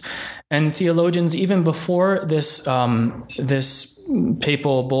instruments. And theologians, even before this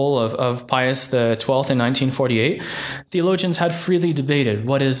papal bull of Pius XII in 1948, theologians had freely debated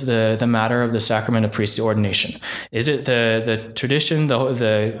what is the matter of the sacrament of priestly ordination. Is it the tradition,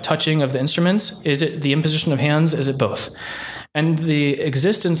 the touching of the instruments? Is it the imposition of hands? Is it both? And the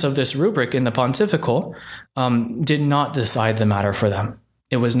existence of this rubric in the pontifical did not decide the matter for them.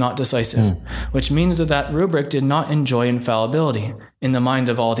 It was not decisive, which means that rubric did not enjoy infallibility in the mind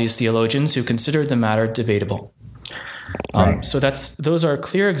of all these theologians who considered the matter debatable. Right. So those are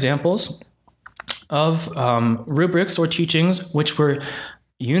clear examples of rubrics or teachings which were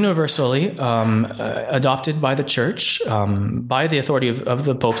universally adopted by the church, by the authority of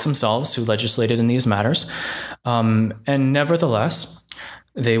the popes themselves who legislated in these matters. And nevertheless,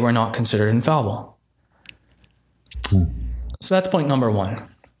 they were not considered infallible. So that's point number one.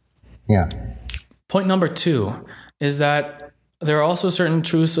 Yeah. Point number two is that there are also certain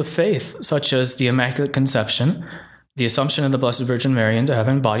truths of faith, such as the Immaculate Conception, the Assumption of the Blessed Virgin Mary into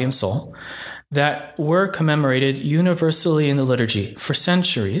heaven, body and soul, that were commemorated universally in the liturgy for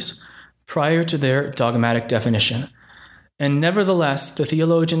centuries prior to their dogmatic definition. And nevertheless, the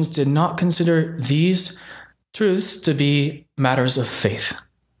theologians did not consider these truths to be matters of faith.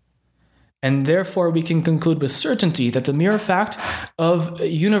 And therefore, we can conclude with certainty that the mere fact of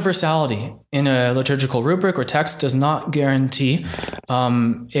universality in a liturgical rubric or text does not guarantee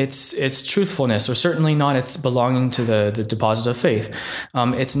its truthfulness, or certainly not its belonging to the deposit of faith.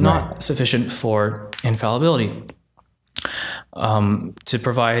 It's not sufficient for infallibility. To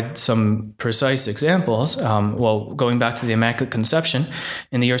provide some precise examples, going back to the Immaculate Conception,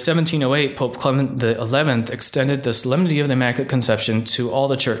 in the year 1708, Pope Clement XI extended the solemnity of the Immaculate Conception to all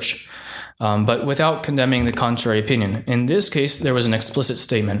the Church, but without condemning the contrary opinion. In this case, there was an explicit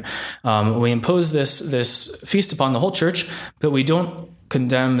statement. We impose this feast upon the whole Church, but we don't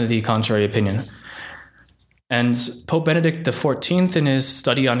condemn the contrary opinion. And Pope Benedict XIV, in his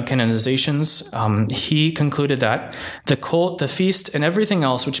study on canonizations, he concluded that the cult, the feast, and everything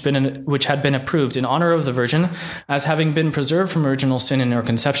else which had been approved in honor of the Virgin as having been preserved from original sin in her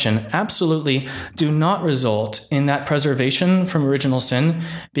conception absolutely do not result in that preservation from original sin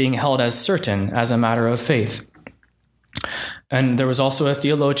being held as certain as a matter of faith. And there was also a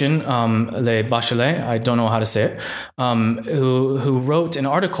theologian, Le Bachelet, I don't know how to say it, who wrote an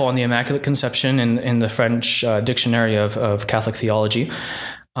article on the Immaculate Conception in the French Dictionary of Catholic Theology,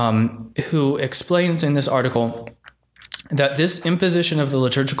 who explains in this article that this imposition of the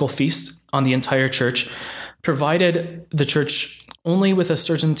liturgical feast on the entire Church provided the Church only with a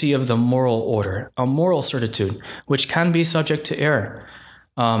certainty of the moral order, a moral certitude, which can be subject to error.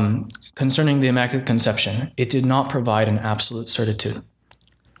 Concerning the Immaculate Conception, it did not provide an absolute certitude.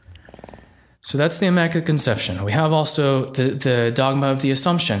 So that's the Immaculate Conception. We have also the dogma of the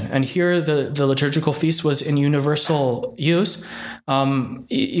Assumption, and here the liturgical feast was in universal use,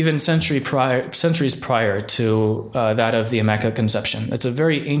 even centuries prior to that of the Immaculate Conception. It's a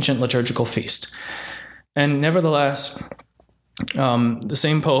very ancient liturgical feast. And nevertheless, the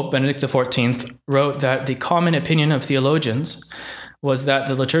same Pope, Benedict XIV, wrote that the common opinion of theologians was that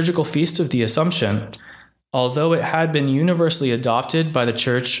the liturgical feast of the Assumption, although it had been universally adopted by the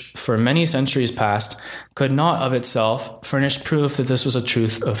Church for many centuries past, could not of itself furnish proof that this was a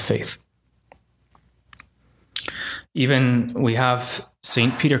truth of faith. Even we have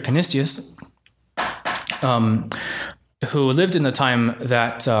St. Peter Canisius, who lived in the time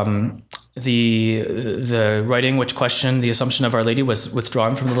that the writing which questioned the Assumption of Our Lady was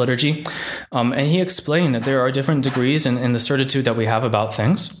withdrawn from the liturgy. And he explained that there are different degrees in the certitude that we have about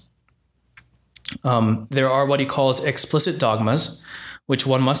things. There are what he calls explicit dogmas, which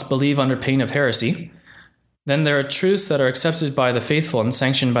one must believe under pain of heresy. Then there are truths that are accepted by the faithful and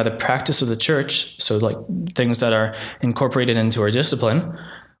sanctioned by the practice of the Church, so like things that are incorporated into our discipline,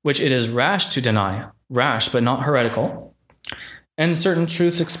 which it is rash to deny, rash but not heretical. And certain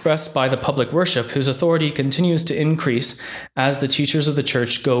truths expressed by the public worship, whose authority continues to increase as the teachers of the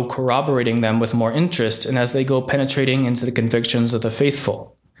Church go corroborating them with more interest and as they go penetrating into the convictions of the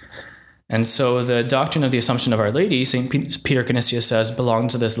faithful. And so the doctrine of the Assumption of Our Lady, St. Peter Canisius says, belong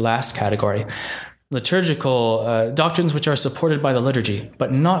to this last category. Liturgical doctrines which are supported by the liturgy,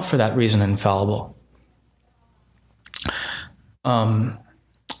 but not for that reason infallible.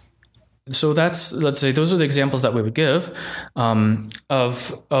 So that's, let's say, those are the examples that we would give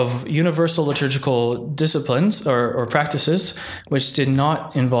of universal liturgical disciplines or practices which did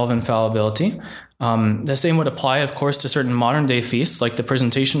not involve infallibility. The same would apply, of course, to certain modern day feasts, like the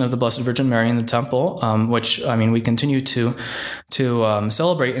presentation of the Blessed Virgin Mary in the temple, which, I mean, we continue to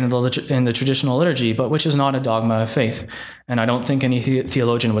celebrate in the traditional liturgy, but which is not a dogma of faith. And I don't think any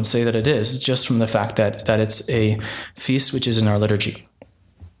theologian would say that it is, just from the fact that it's a feast which is in our liturgy.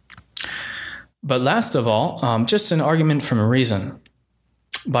 But last of all, just an argument from reason.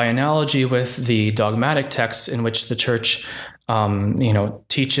 By analogy with the dogmatic texts in which the Church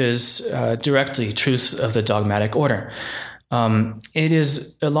teaches directly truths of the dogmatic order. It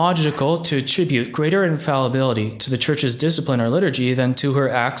is illogical to attribute greater infallibility to the Church's discipline or liturgy than to her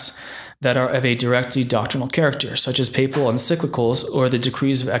acts that are of a directly doctrinal character, such as papal encyclicals or the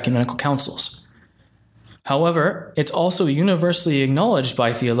decrees of ecumenical councils. However, it's also universally acknowledged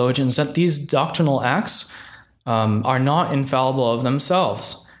by theologians that these doctrinal acts are not infallible of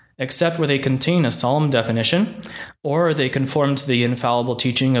themselves, except where they contain a solemn definition, or they conform to the infallible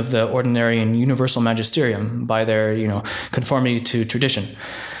teaching of the ordinary and universal magisterium by their, conformity to tradition.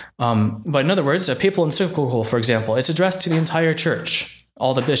 But in other words, a papal encyclical, for example, it's addressed to the entire church,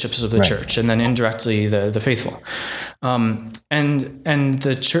 all the bishops of the church, and then indirectly the faithful. And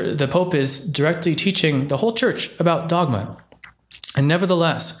the Pope is directly teaching the whole church about dogma. And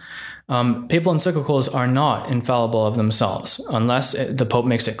nevertheless, papal encyclicals are not infallible of themselves, unless the Pope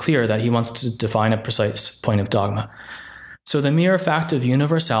makes it clear that he wants to define a precise point of dogma. So the mere fact of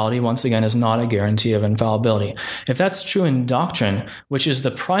universality, once again, is not a guarantee of infallibility. If that's true in doctrine, which is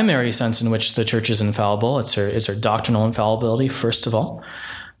the primary sense in which the church is infallible, it's her doctrinal infallibility, first of all,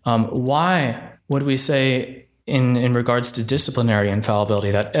 why would we say in regards to disciplinary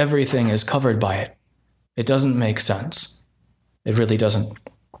infallibility that everything is covered by it? It doesn't make sense. It really doesn't.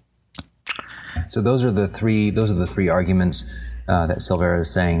 So those are the three arguments that Silvera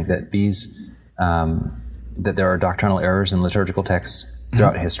is saying, that these that there are doctrinal errors in liturgical texts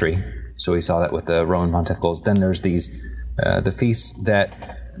throughout history. So we saw that with the Roman pontificals. Then there's these the feasts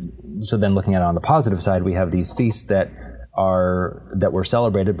that. So then, looking at it on the positive side, we have these feasts that were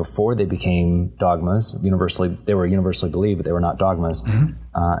celebrated before they became dogmas. They were universally believed, but they were not dogmas.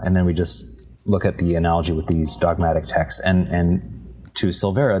 And then we just look at the analogy with these dogmatic texts. And to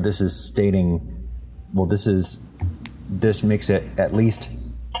Silvera, this is stating, well, this makes it at least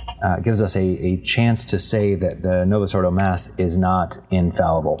gives us a chance to say that the Novus Ordo Mass is not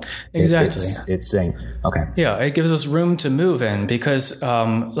infallible. Exactly. It's saying, okay. Yeah, it gives us room to move in because,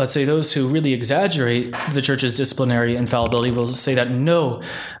 let's say, those who really exaggerate the Church's disciplinary infallibility will say that no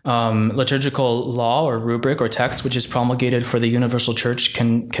liturgical law or rubric or text which is promulgated for the universal Church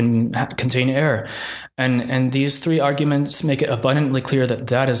can contain error. And these three arguments make it abundantly clear that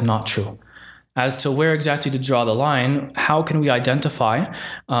that is not true. As to where exactly to draw the line, how can we identify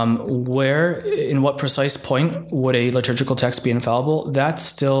in what precise point would a liturgical text be infallible? That's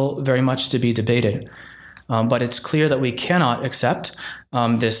still very much to be debated. But it's clear that we cannot accept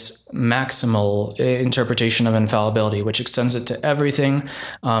this maximal interpretation of infallibility, which extends it to everything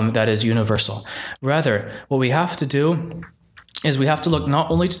that is universal. Rather, what we have to do is we have to look not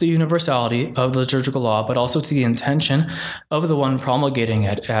only to the universality of the liturgical law, but also to the intention of the one promulgating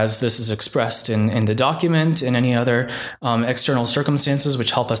it, as this is expressed in the document, in any other external circumstances which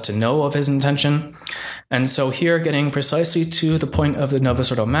help us to know of his intention. And so here, getting precisely to the point of the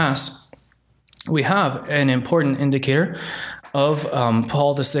Novus Ordo Mass, we have an important indicator of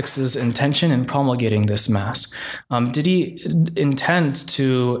Paul VI's intention in promulgating this Mass. Did he intend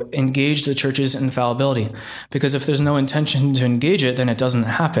to engage the Church's infallibility? Because if there's no intention to engage it, then it doesn't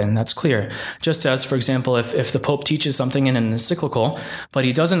happen. That's clear. Just as, for example, if the Pope teaches something in an encyclical, but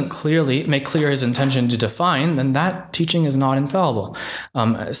he doesn't clearly make clear his intention to define, then that teaching is not infallible.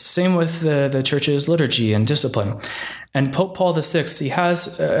 Same with the Church's liturgy and discipline. And Pope Paul VI,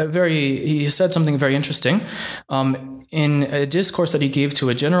 he said something very interesting. In a discourse that he gave to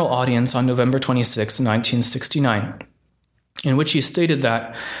a general audience on November 26, 1969, in which he stated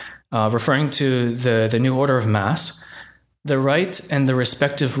that, referring to the new order of Mass, the rite and the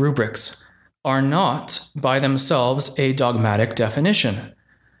respective rubrics are not, by themselves, a dogmatic definition.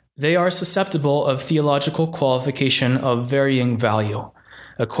 They are susceptible of theological qualification of varying value,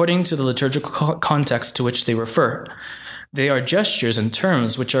 according to the liturgical context to which they refer. They are gestures and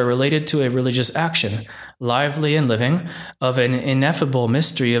terms which are related to a religious action, lively and living, of an ineffable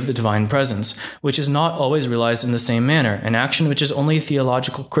mystery of the divine presence, which is not always realized in the same manner, an action which only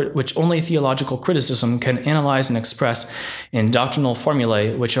theological criticism can analyze and express in doctrinal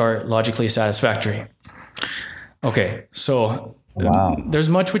formulae which are logically satisfactory. Okay, so wow. There's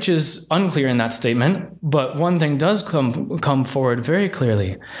much which is unclear in that statement, but one thing does come forward very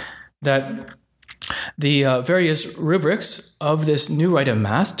clearly, that the various rubrics of this new rite of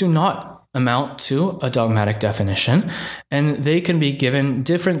Mass do not amount to a dogmatic definition, and they can be given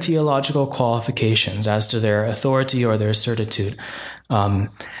different theological qualifications as to their authority or their certitude.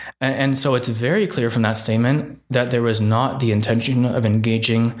 And so it's very clear from that statement that there was not the intention of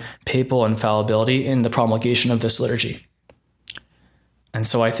engaging papal infallibility in the promulgation of this liturgy. And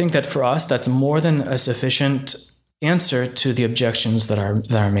so I think that for us, that's more than a sufficient answer to the objections that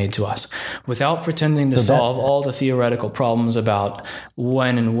are made to us, without pretending to solve all the theoretical problems about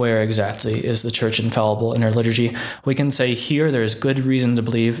when and where exactly is the Church infallible in her liturgy. We can say here there is good reason to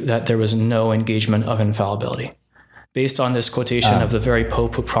believe that there was no engagement of infallibility, based on this quotation of the very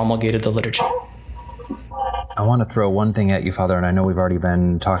Pope who promulgated the liturgy. I want to throw one thing at you, Father, and I know we've already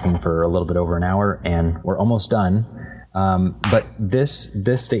been talking for a little bit over an hour, and we're almost done. But this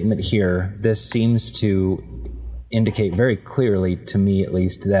statement here, this seems to indicate very clearly, to me at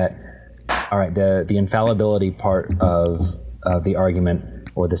least, that, all right, the infallibility part of the argument,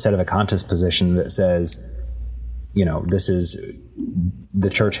 or the Sedevacantists position that says, this is, the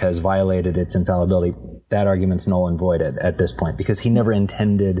church has violated its infallibility, that argument's null and void at this point, because he never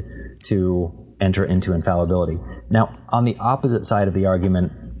intended to enter into infallibility. Now, on the opposite side of the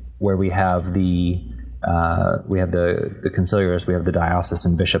argument, where we have the conciliarists, we have the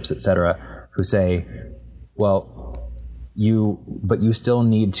diocesan bishops, etc., who say, well, you still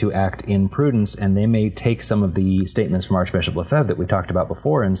need to act in prudence, and they may take some of the statements from Archbishop Lefebvre that we talked about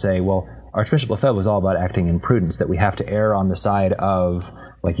before and say, well, Archbishop Lefebvre was all about acting in prudence, that we have to err on the side of,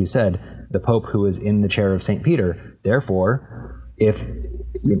 like you said, the Pope who is in the chair of St. Peter. Therefore,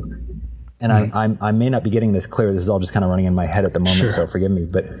 and I may not be getting this clear, this is all just kind of running in my head at the moment, Sure. So forgive me,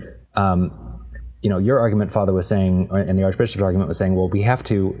 but your argument, Father, was saying, and the Archbishop's argument was saying, well, we have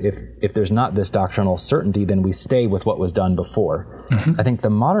to, if there's not this doctrinal certainty, then we stay with what was done before. Mm-hmm. I think the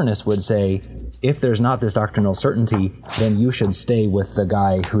modernist would say, if there's not this doctrinal certainty, then you should stay with the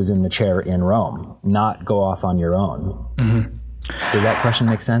guy who's in the chair in Rome, not go off on your own. Mm-hmm. Does that question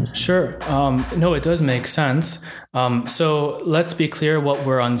make sense? Sure. No, it does make sense. So let's be clear what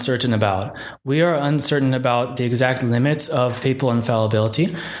we're uncertain about. We are uncertain about the exact limits of papal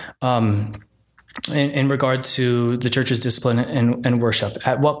infallibility. In regard to the church's discipline and worship.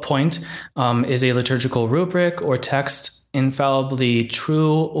 At what point is a liturgical rubric or text infallibly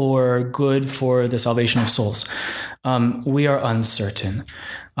true or good for the salvation of souls? We are uncertain.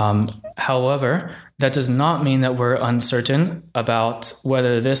 However, that does not mean that we're uncertain about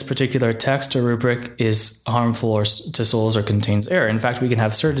whether this particular text or rubric is harmful to souls or contains error. In fact, we can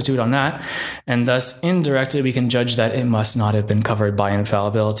have certitude on that, and thus indirectly we can judge that it must not have been covered by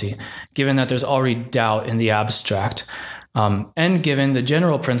infallibility, given that there's already doubt in the abstract. And given the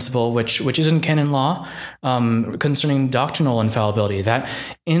general principle, which is in canon law, concerning doctrinal infallibility, that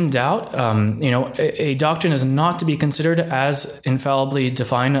in doubt, a doctrine is not to be considered as infallibly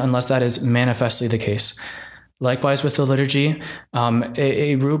defined unless that is manifestly the case. Likewise with the liturgy,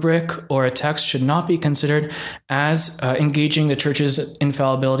 a rubric or a text should not be considered as engaging the church's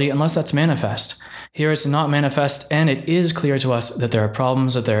infallibility unless that's manifest. Here it's not manifest, and it is clear to us that there are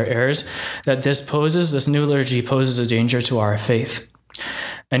problems, that there are errors, that this new liturgy poses a danger to our faith.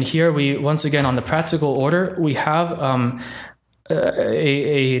 And here we, once again, on the practical order, we have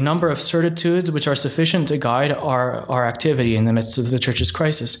a number of certitudes which are sufficient to guide our activity in the midst of the church's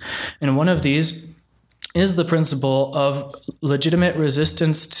crisis. And one of these is the principle of legitimate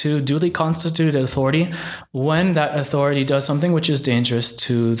resistance to duly constituted authority when that authority does something which is dangerous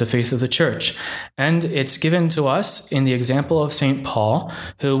to the faith of the church. And it's given to us in the example of St. Paul,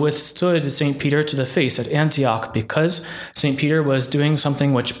 who withstood St. Peter to the face at Antioch because St. Peter was doing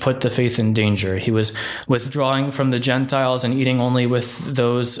something which put the faith in danger. He was withdrawing from the Gentiles and eating only with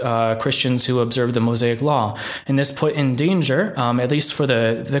those Christians who observed the Mosaic law. And this put in danger, at least for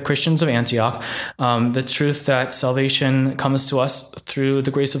the Christians of Antioch, the truth that salvation comes to us through the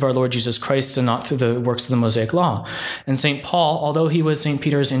grace of our Lord Jesus Christ and not through the works of the Mosaic law. And St. Paul, although he was St.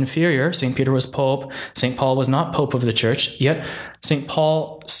 Peter's inferior, St. Peter was Pope, St. Paul was not Pope of the Church, yet St.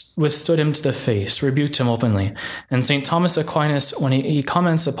 Paul withstood him to the face, rebuked him openly. And St. Thomas Aquinas, when he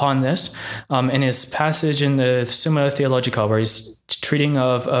comments upon this in his passage in the Summa Theologica, where he's treating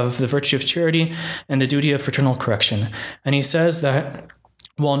of the virtue of charity and the duty of fraternal correction, and he says that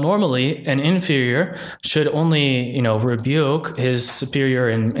while normally an inferior should only, rebuke his superior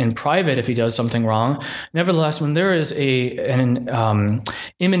in private if he does something wrong, nevertheless, when there is an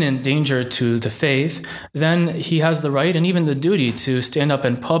imminent danger to the faith, then he has the right and even the duty to stand up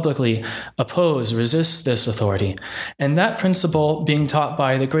and publicly resist this authority. And that principle, being taught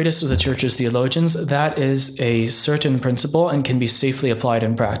by the greatest of the church's theologians, that is a certain principle and can be safely applied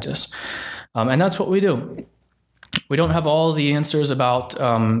in practice. And that's what we do. We don't have all the answers about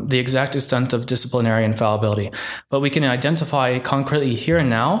the exact extent of disciplinary infallibility, but we can identify concretely here and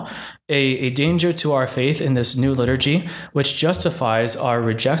now a danger to our faith in this new liturgy, which justifies our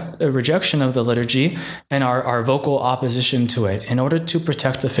rejection of the liturgy and our vocal opposition to it in order to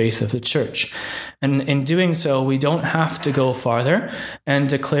protect the faith of the church. And in doing so, we don't have to go farther and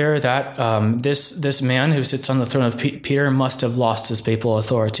declare that this man who sits on the throne of Peter must have lost his papal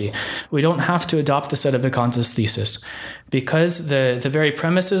authority. We don't have to adopt the Sedevacantists' thesis, because the very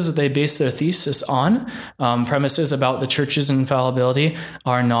premises that they base their thesis on, premises about the church's infallibility,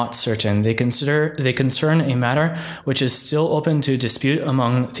 are not certain. They concern a matter which is still open to dispute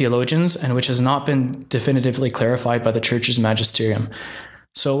among theologians and which has not been definitively clarified by the church's magisterium.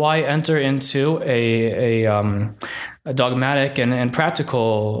 So why enter into dogmatic and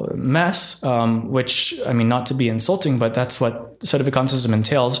practical mess, which, I mean, not to be insulting, but that's what Sedevacantism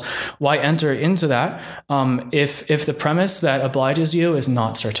entails. Why enter into that if the premise that obliges you is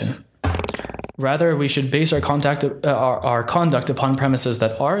not certain? Rather, we should base our conduct upon premises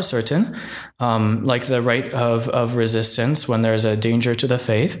that are certain, like the right of resistance when there's a danger to the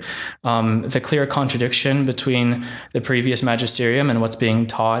faith, the clear contradiction between the previous magisterium and what's being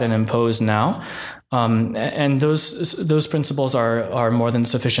taught and imposed now. And those principles are more than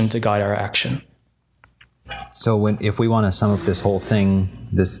sufficient to guide our action. So if we want to sum up this whole thing,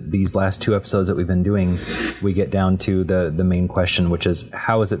 these last 2 episodes that we've been doing, we get down to the main question, which is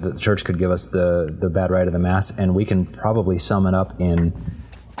how is it that the church could give us the bad rite of the Mass? And we can probably sum it up in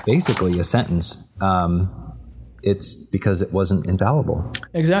basically a sentence. It's because it wasn't infallible.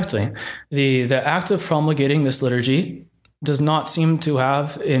 Exactly. The act of promulgating this liturgy does not seem to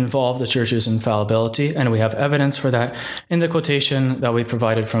have involved the church's infallibility, and we have evidence for that in the quotation that we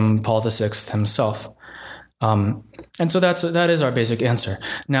provided from Paul VI himself. And so that is our basic answer.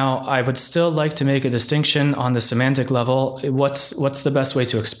 Now, I would still like to make a distinction on the semantic level. What's the best way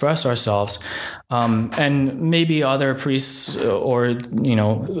to express ourselves? And maybe other priests or,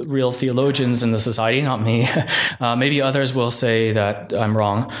 real theologians in the society, not me, maybe others will say that I'm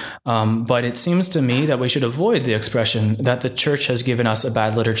wrong. But it seems to me that we should avoid the expression that the church has given us a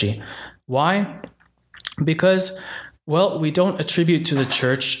bad liturgy. Why? Because, well, we don't attribute to the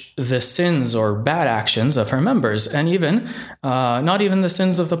church the sins or bad actions of her members, and not even the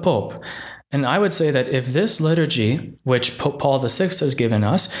sins of the Pope. And I would say that if this liturgy, which Pope Paul VI has given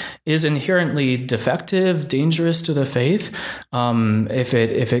us, is inherently defective, dangerous to the faith, if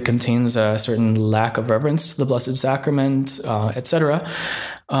it contains a certain lack of reverence to the Blessed Sacrament, etc.,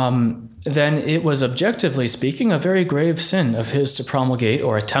 then it was, objectively speaking, a very grave sin of his to promulgate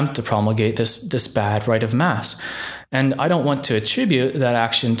or attempt to promulgate this bad rite of Mass. And I don't want to attribute that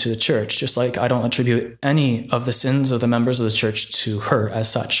action to the church, just like I don't attribute any of the sins of the members of the church to her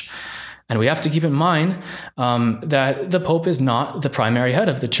as such. And we have to keep in mind that the Pope is not the primary head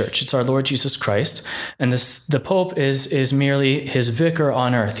of the church. It's our Lord Jesus Christ. And the Pope is merely his vicar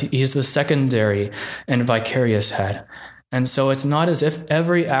on earth. He's the secondary and vicarious head. And so it's not as if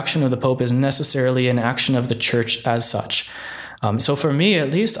every action of the Pope is necessarily an action of the church as such. So for me, at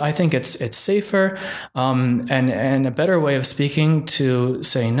least, I think it's safer and a better way of speaking to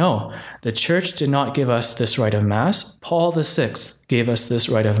say, no, the church did not give us this rite of Mass. Paul VI gave us this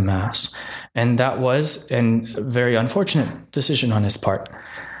rite of Mass. And that was a very unfortunate decision on his part.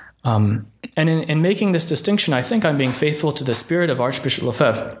 And in making this distinction, I think I'm being faithful to the spirit of Archbishop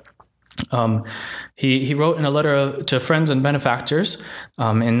Lefebvre. He wrote in a letter to friends and benefactors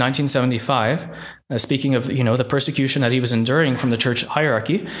in 1975, speaking of the persecution that he was enduring from the church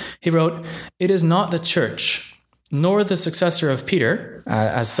hierarchy. He wrote, "It is not the church, nor the successor of Peter,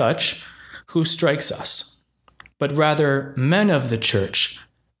 as such, who strikes us, but rather men of the church,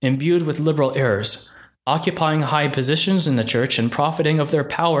 imbued with liberal errors, occupying high positions in the church and profiting of their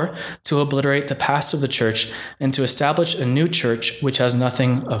power to obliterate the past of the church and to establish a new church which has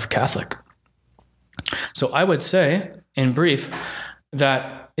nothing of Catholic." So I would say, in brief,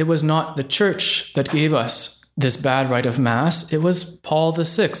 that it was not the church that gave us this bad rite of Mass. It was Paul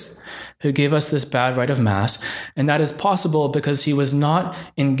VI who gave us this bad rite of Mass. And that is possible because he was not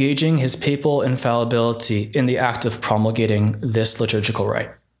engaging his papal infallibility in the act of promulgating this liturgical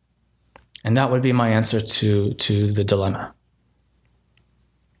rite. And that would be my answer to the dilemma.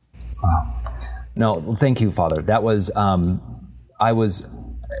 Wow. No, thank you, Father. That was,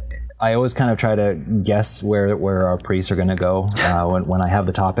 I always kind of try to guess where our priests are going to go when I have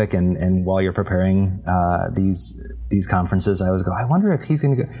the topic, and while you're preparing these conferences, I always go, I wonder if he's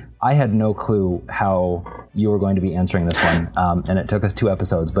going to go. I had no clue how you were going to be answering this one, and it took us 2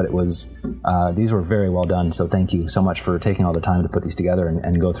 episodes, but it was these were very well done. So thank you so much for taking all the time to put these together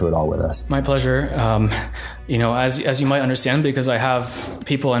and go through it all with us. My pleasure. As you might understand, because I have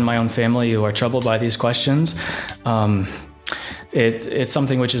people in my own family who are troubled by these questions. It's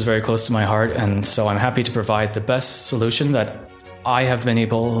something which is very close to my heart, and so I'm happy to provide the best solution that I have been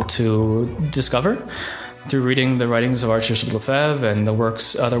able to discover through reading the writings of Archbishop Lefebvre and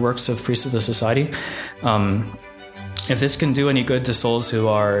other works of priests of the society. If this can do any good to souls who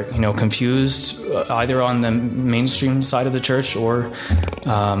are, confused either on the mainstream side of the church or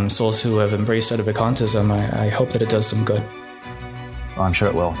souls who have embraced Sedevacantism, I hope that it does some good. Well, I'm sure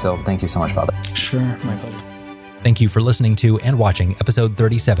it will. So thank you so much, Father. Sure, my pleasure. Thank you for listening to and watching episode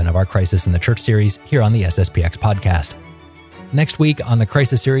 37 of our Crisis in the Church series here on the SSPX podcast. Next week on the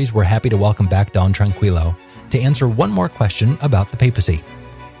Crisis series, we're happy to welcome back Don Tranquillo to answer one more question about the papacy.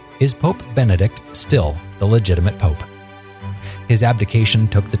 Is Pope Benedict still the legitimate pope? His abdication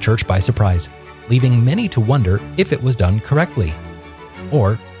took the church by surprise, leaving many to wonder if it was done correctly.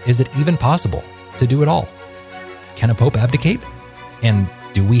 Or is it even possible to do it all? Can a pope abdicate? And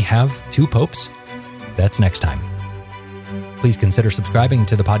do we have 2 popes? That's next time. Please consider subscribing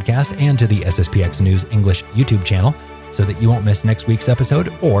to the podcast and to the SSPX News English YouTube channel so that you won't miss next week's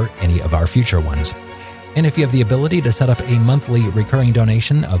episode or any of our future ones. And if you have the ability to set up a monthly recurring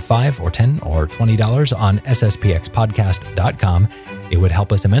donation of $5 or $10 or $20 on sspxpodcast.com, it would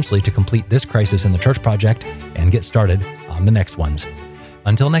help us immensely to complete this Crisis in the Church project and get started on the next ones.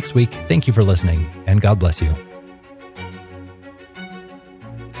 Until next week, thank you for listening, and God bless you.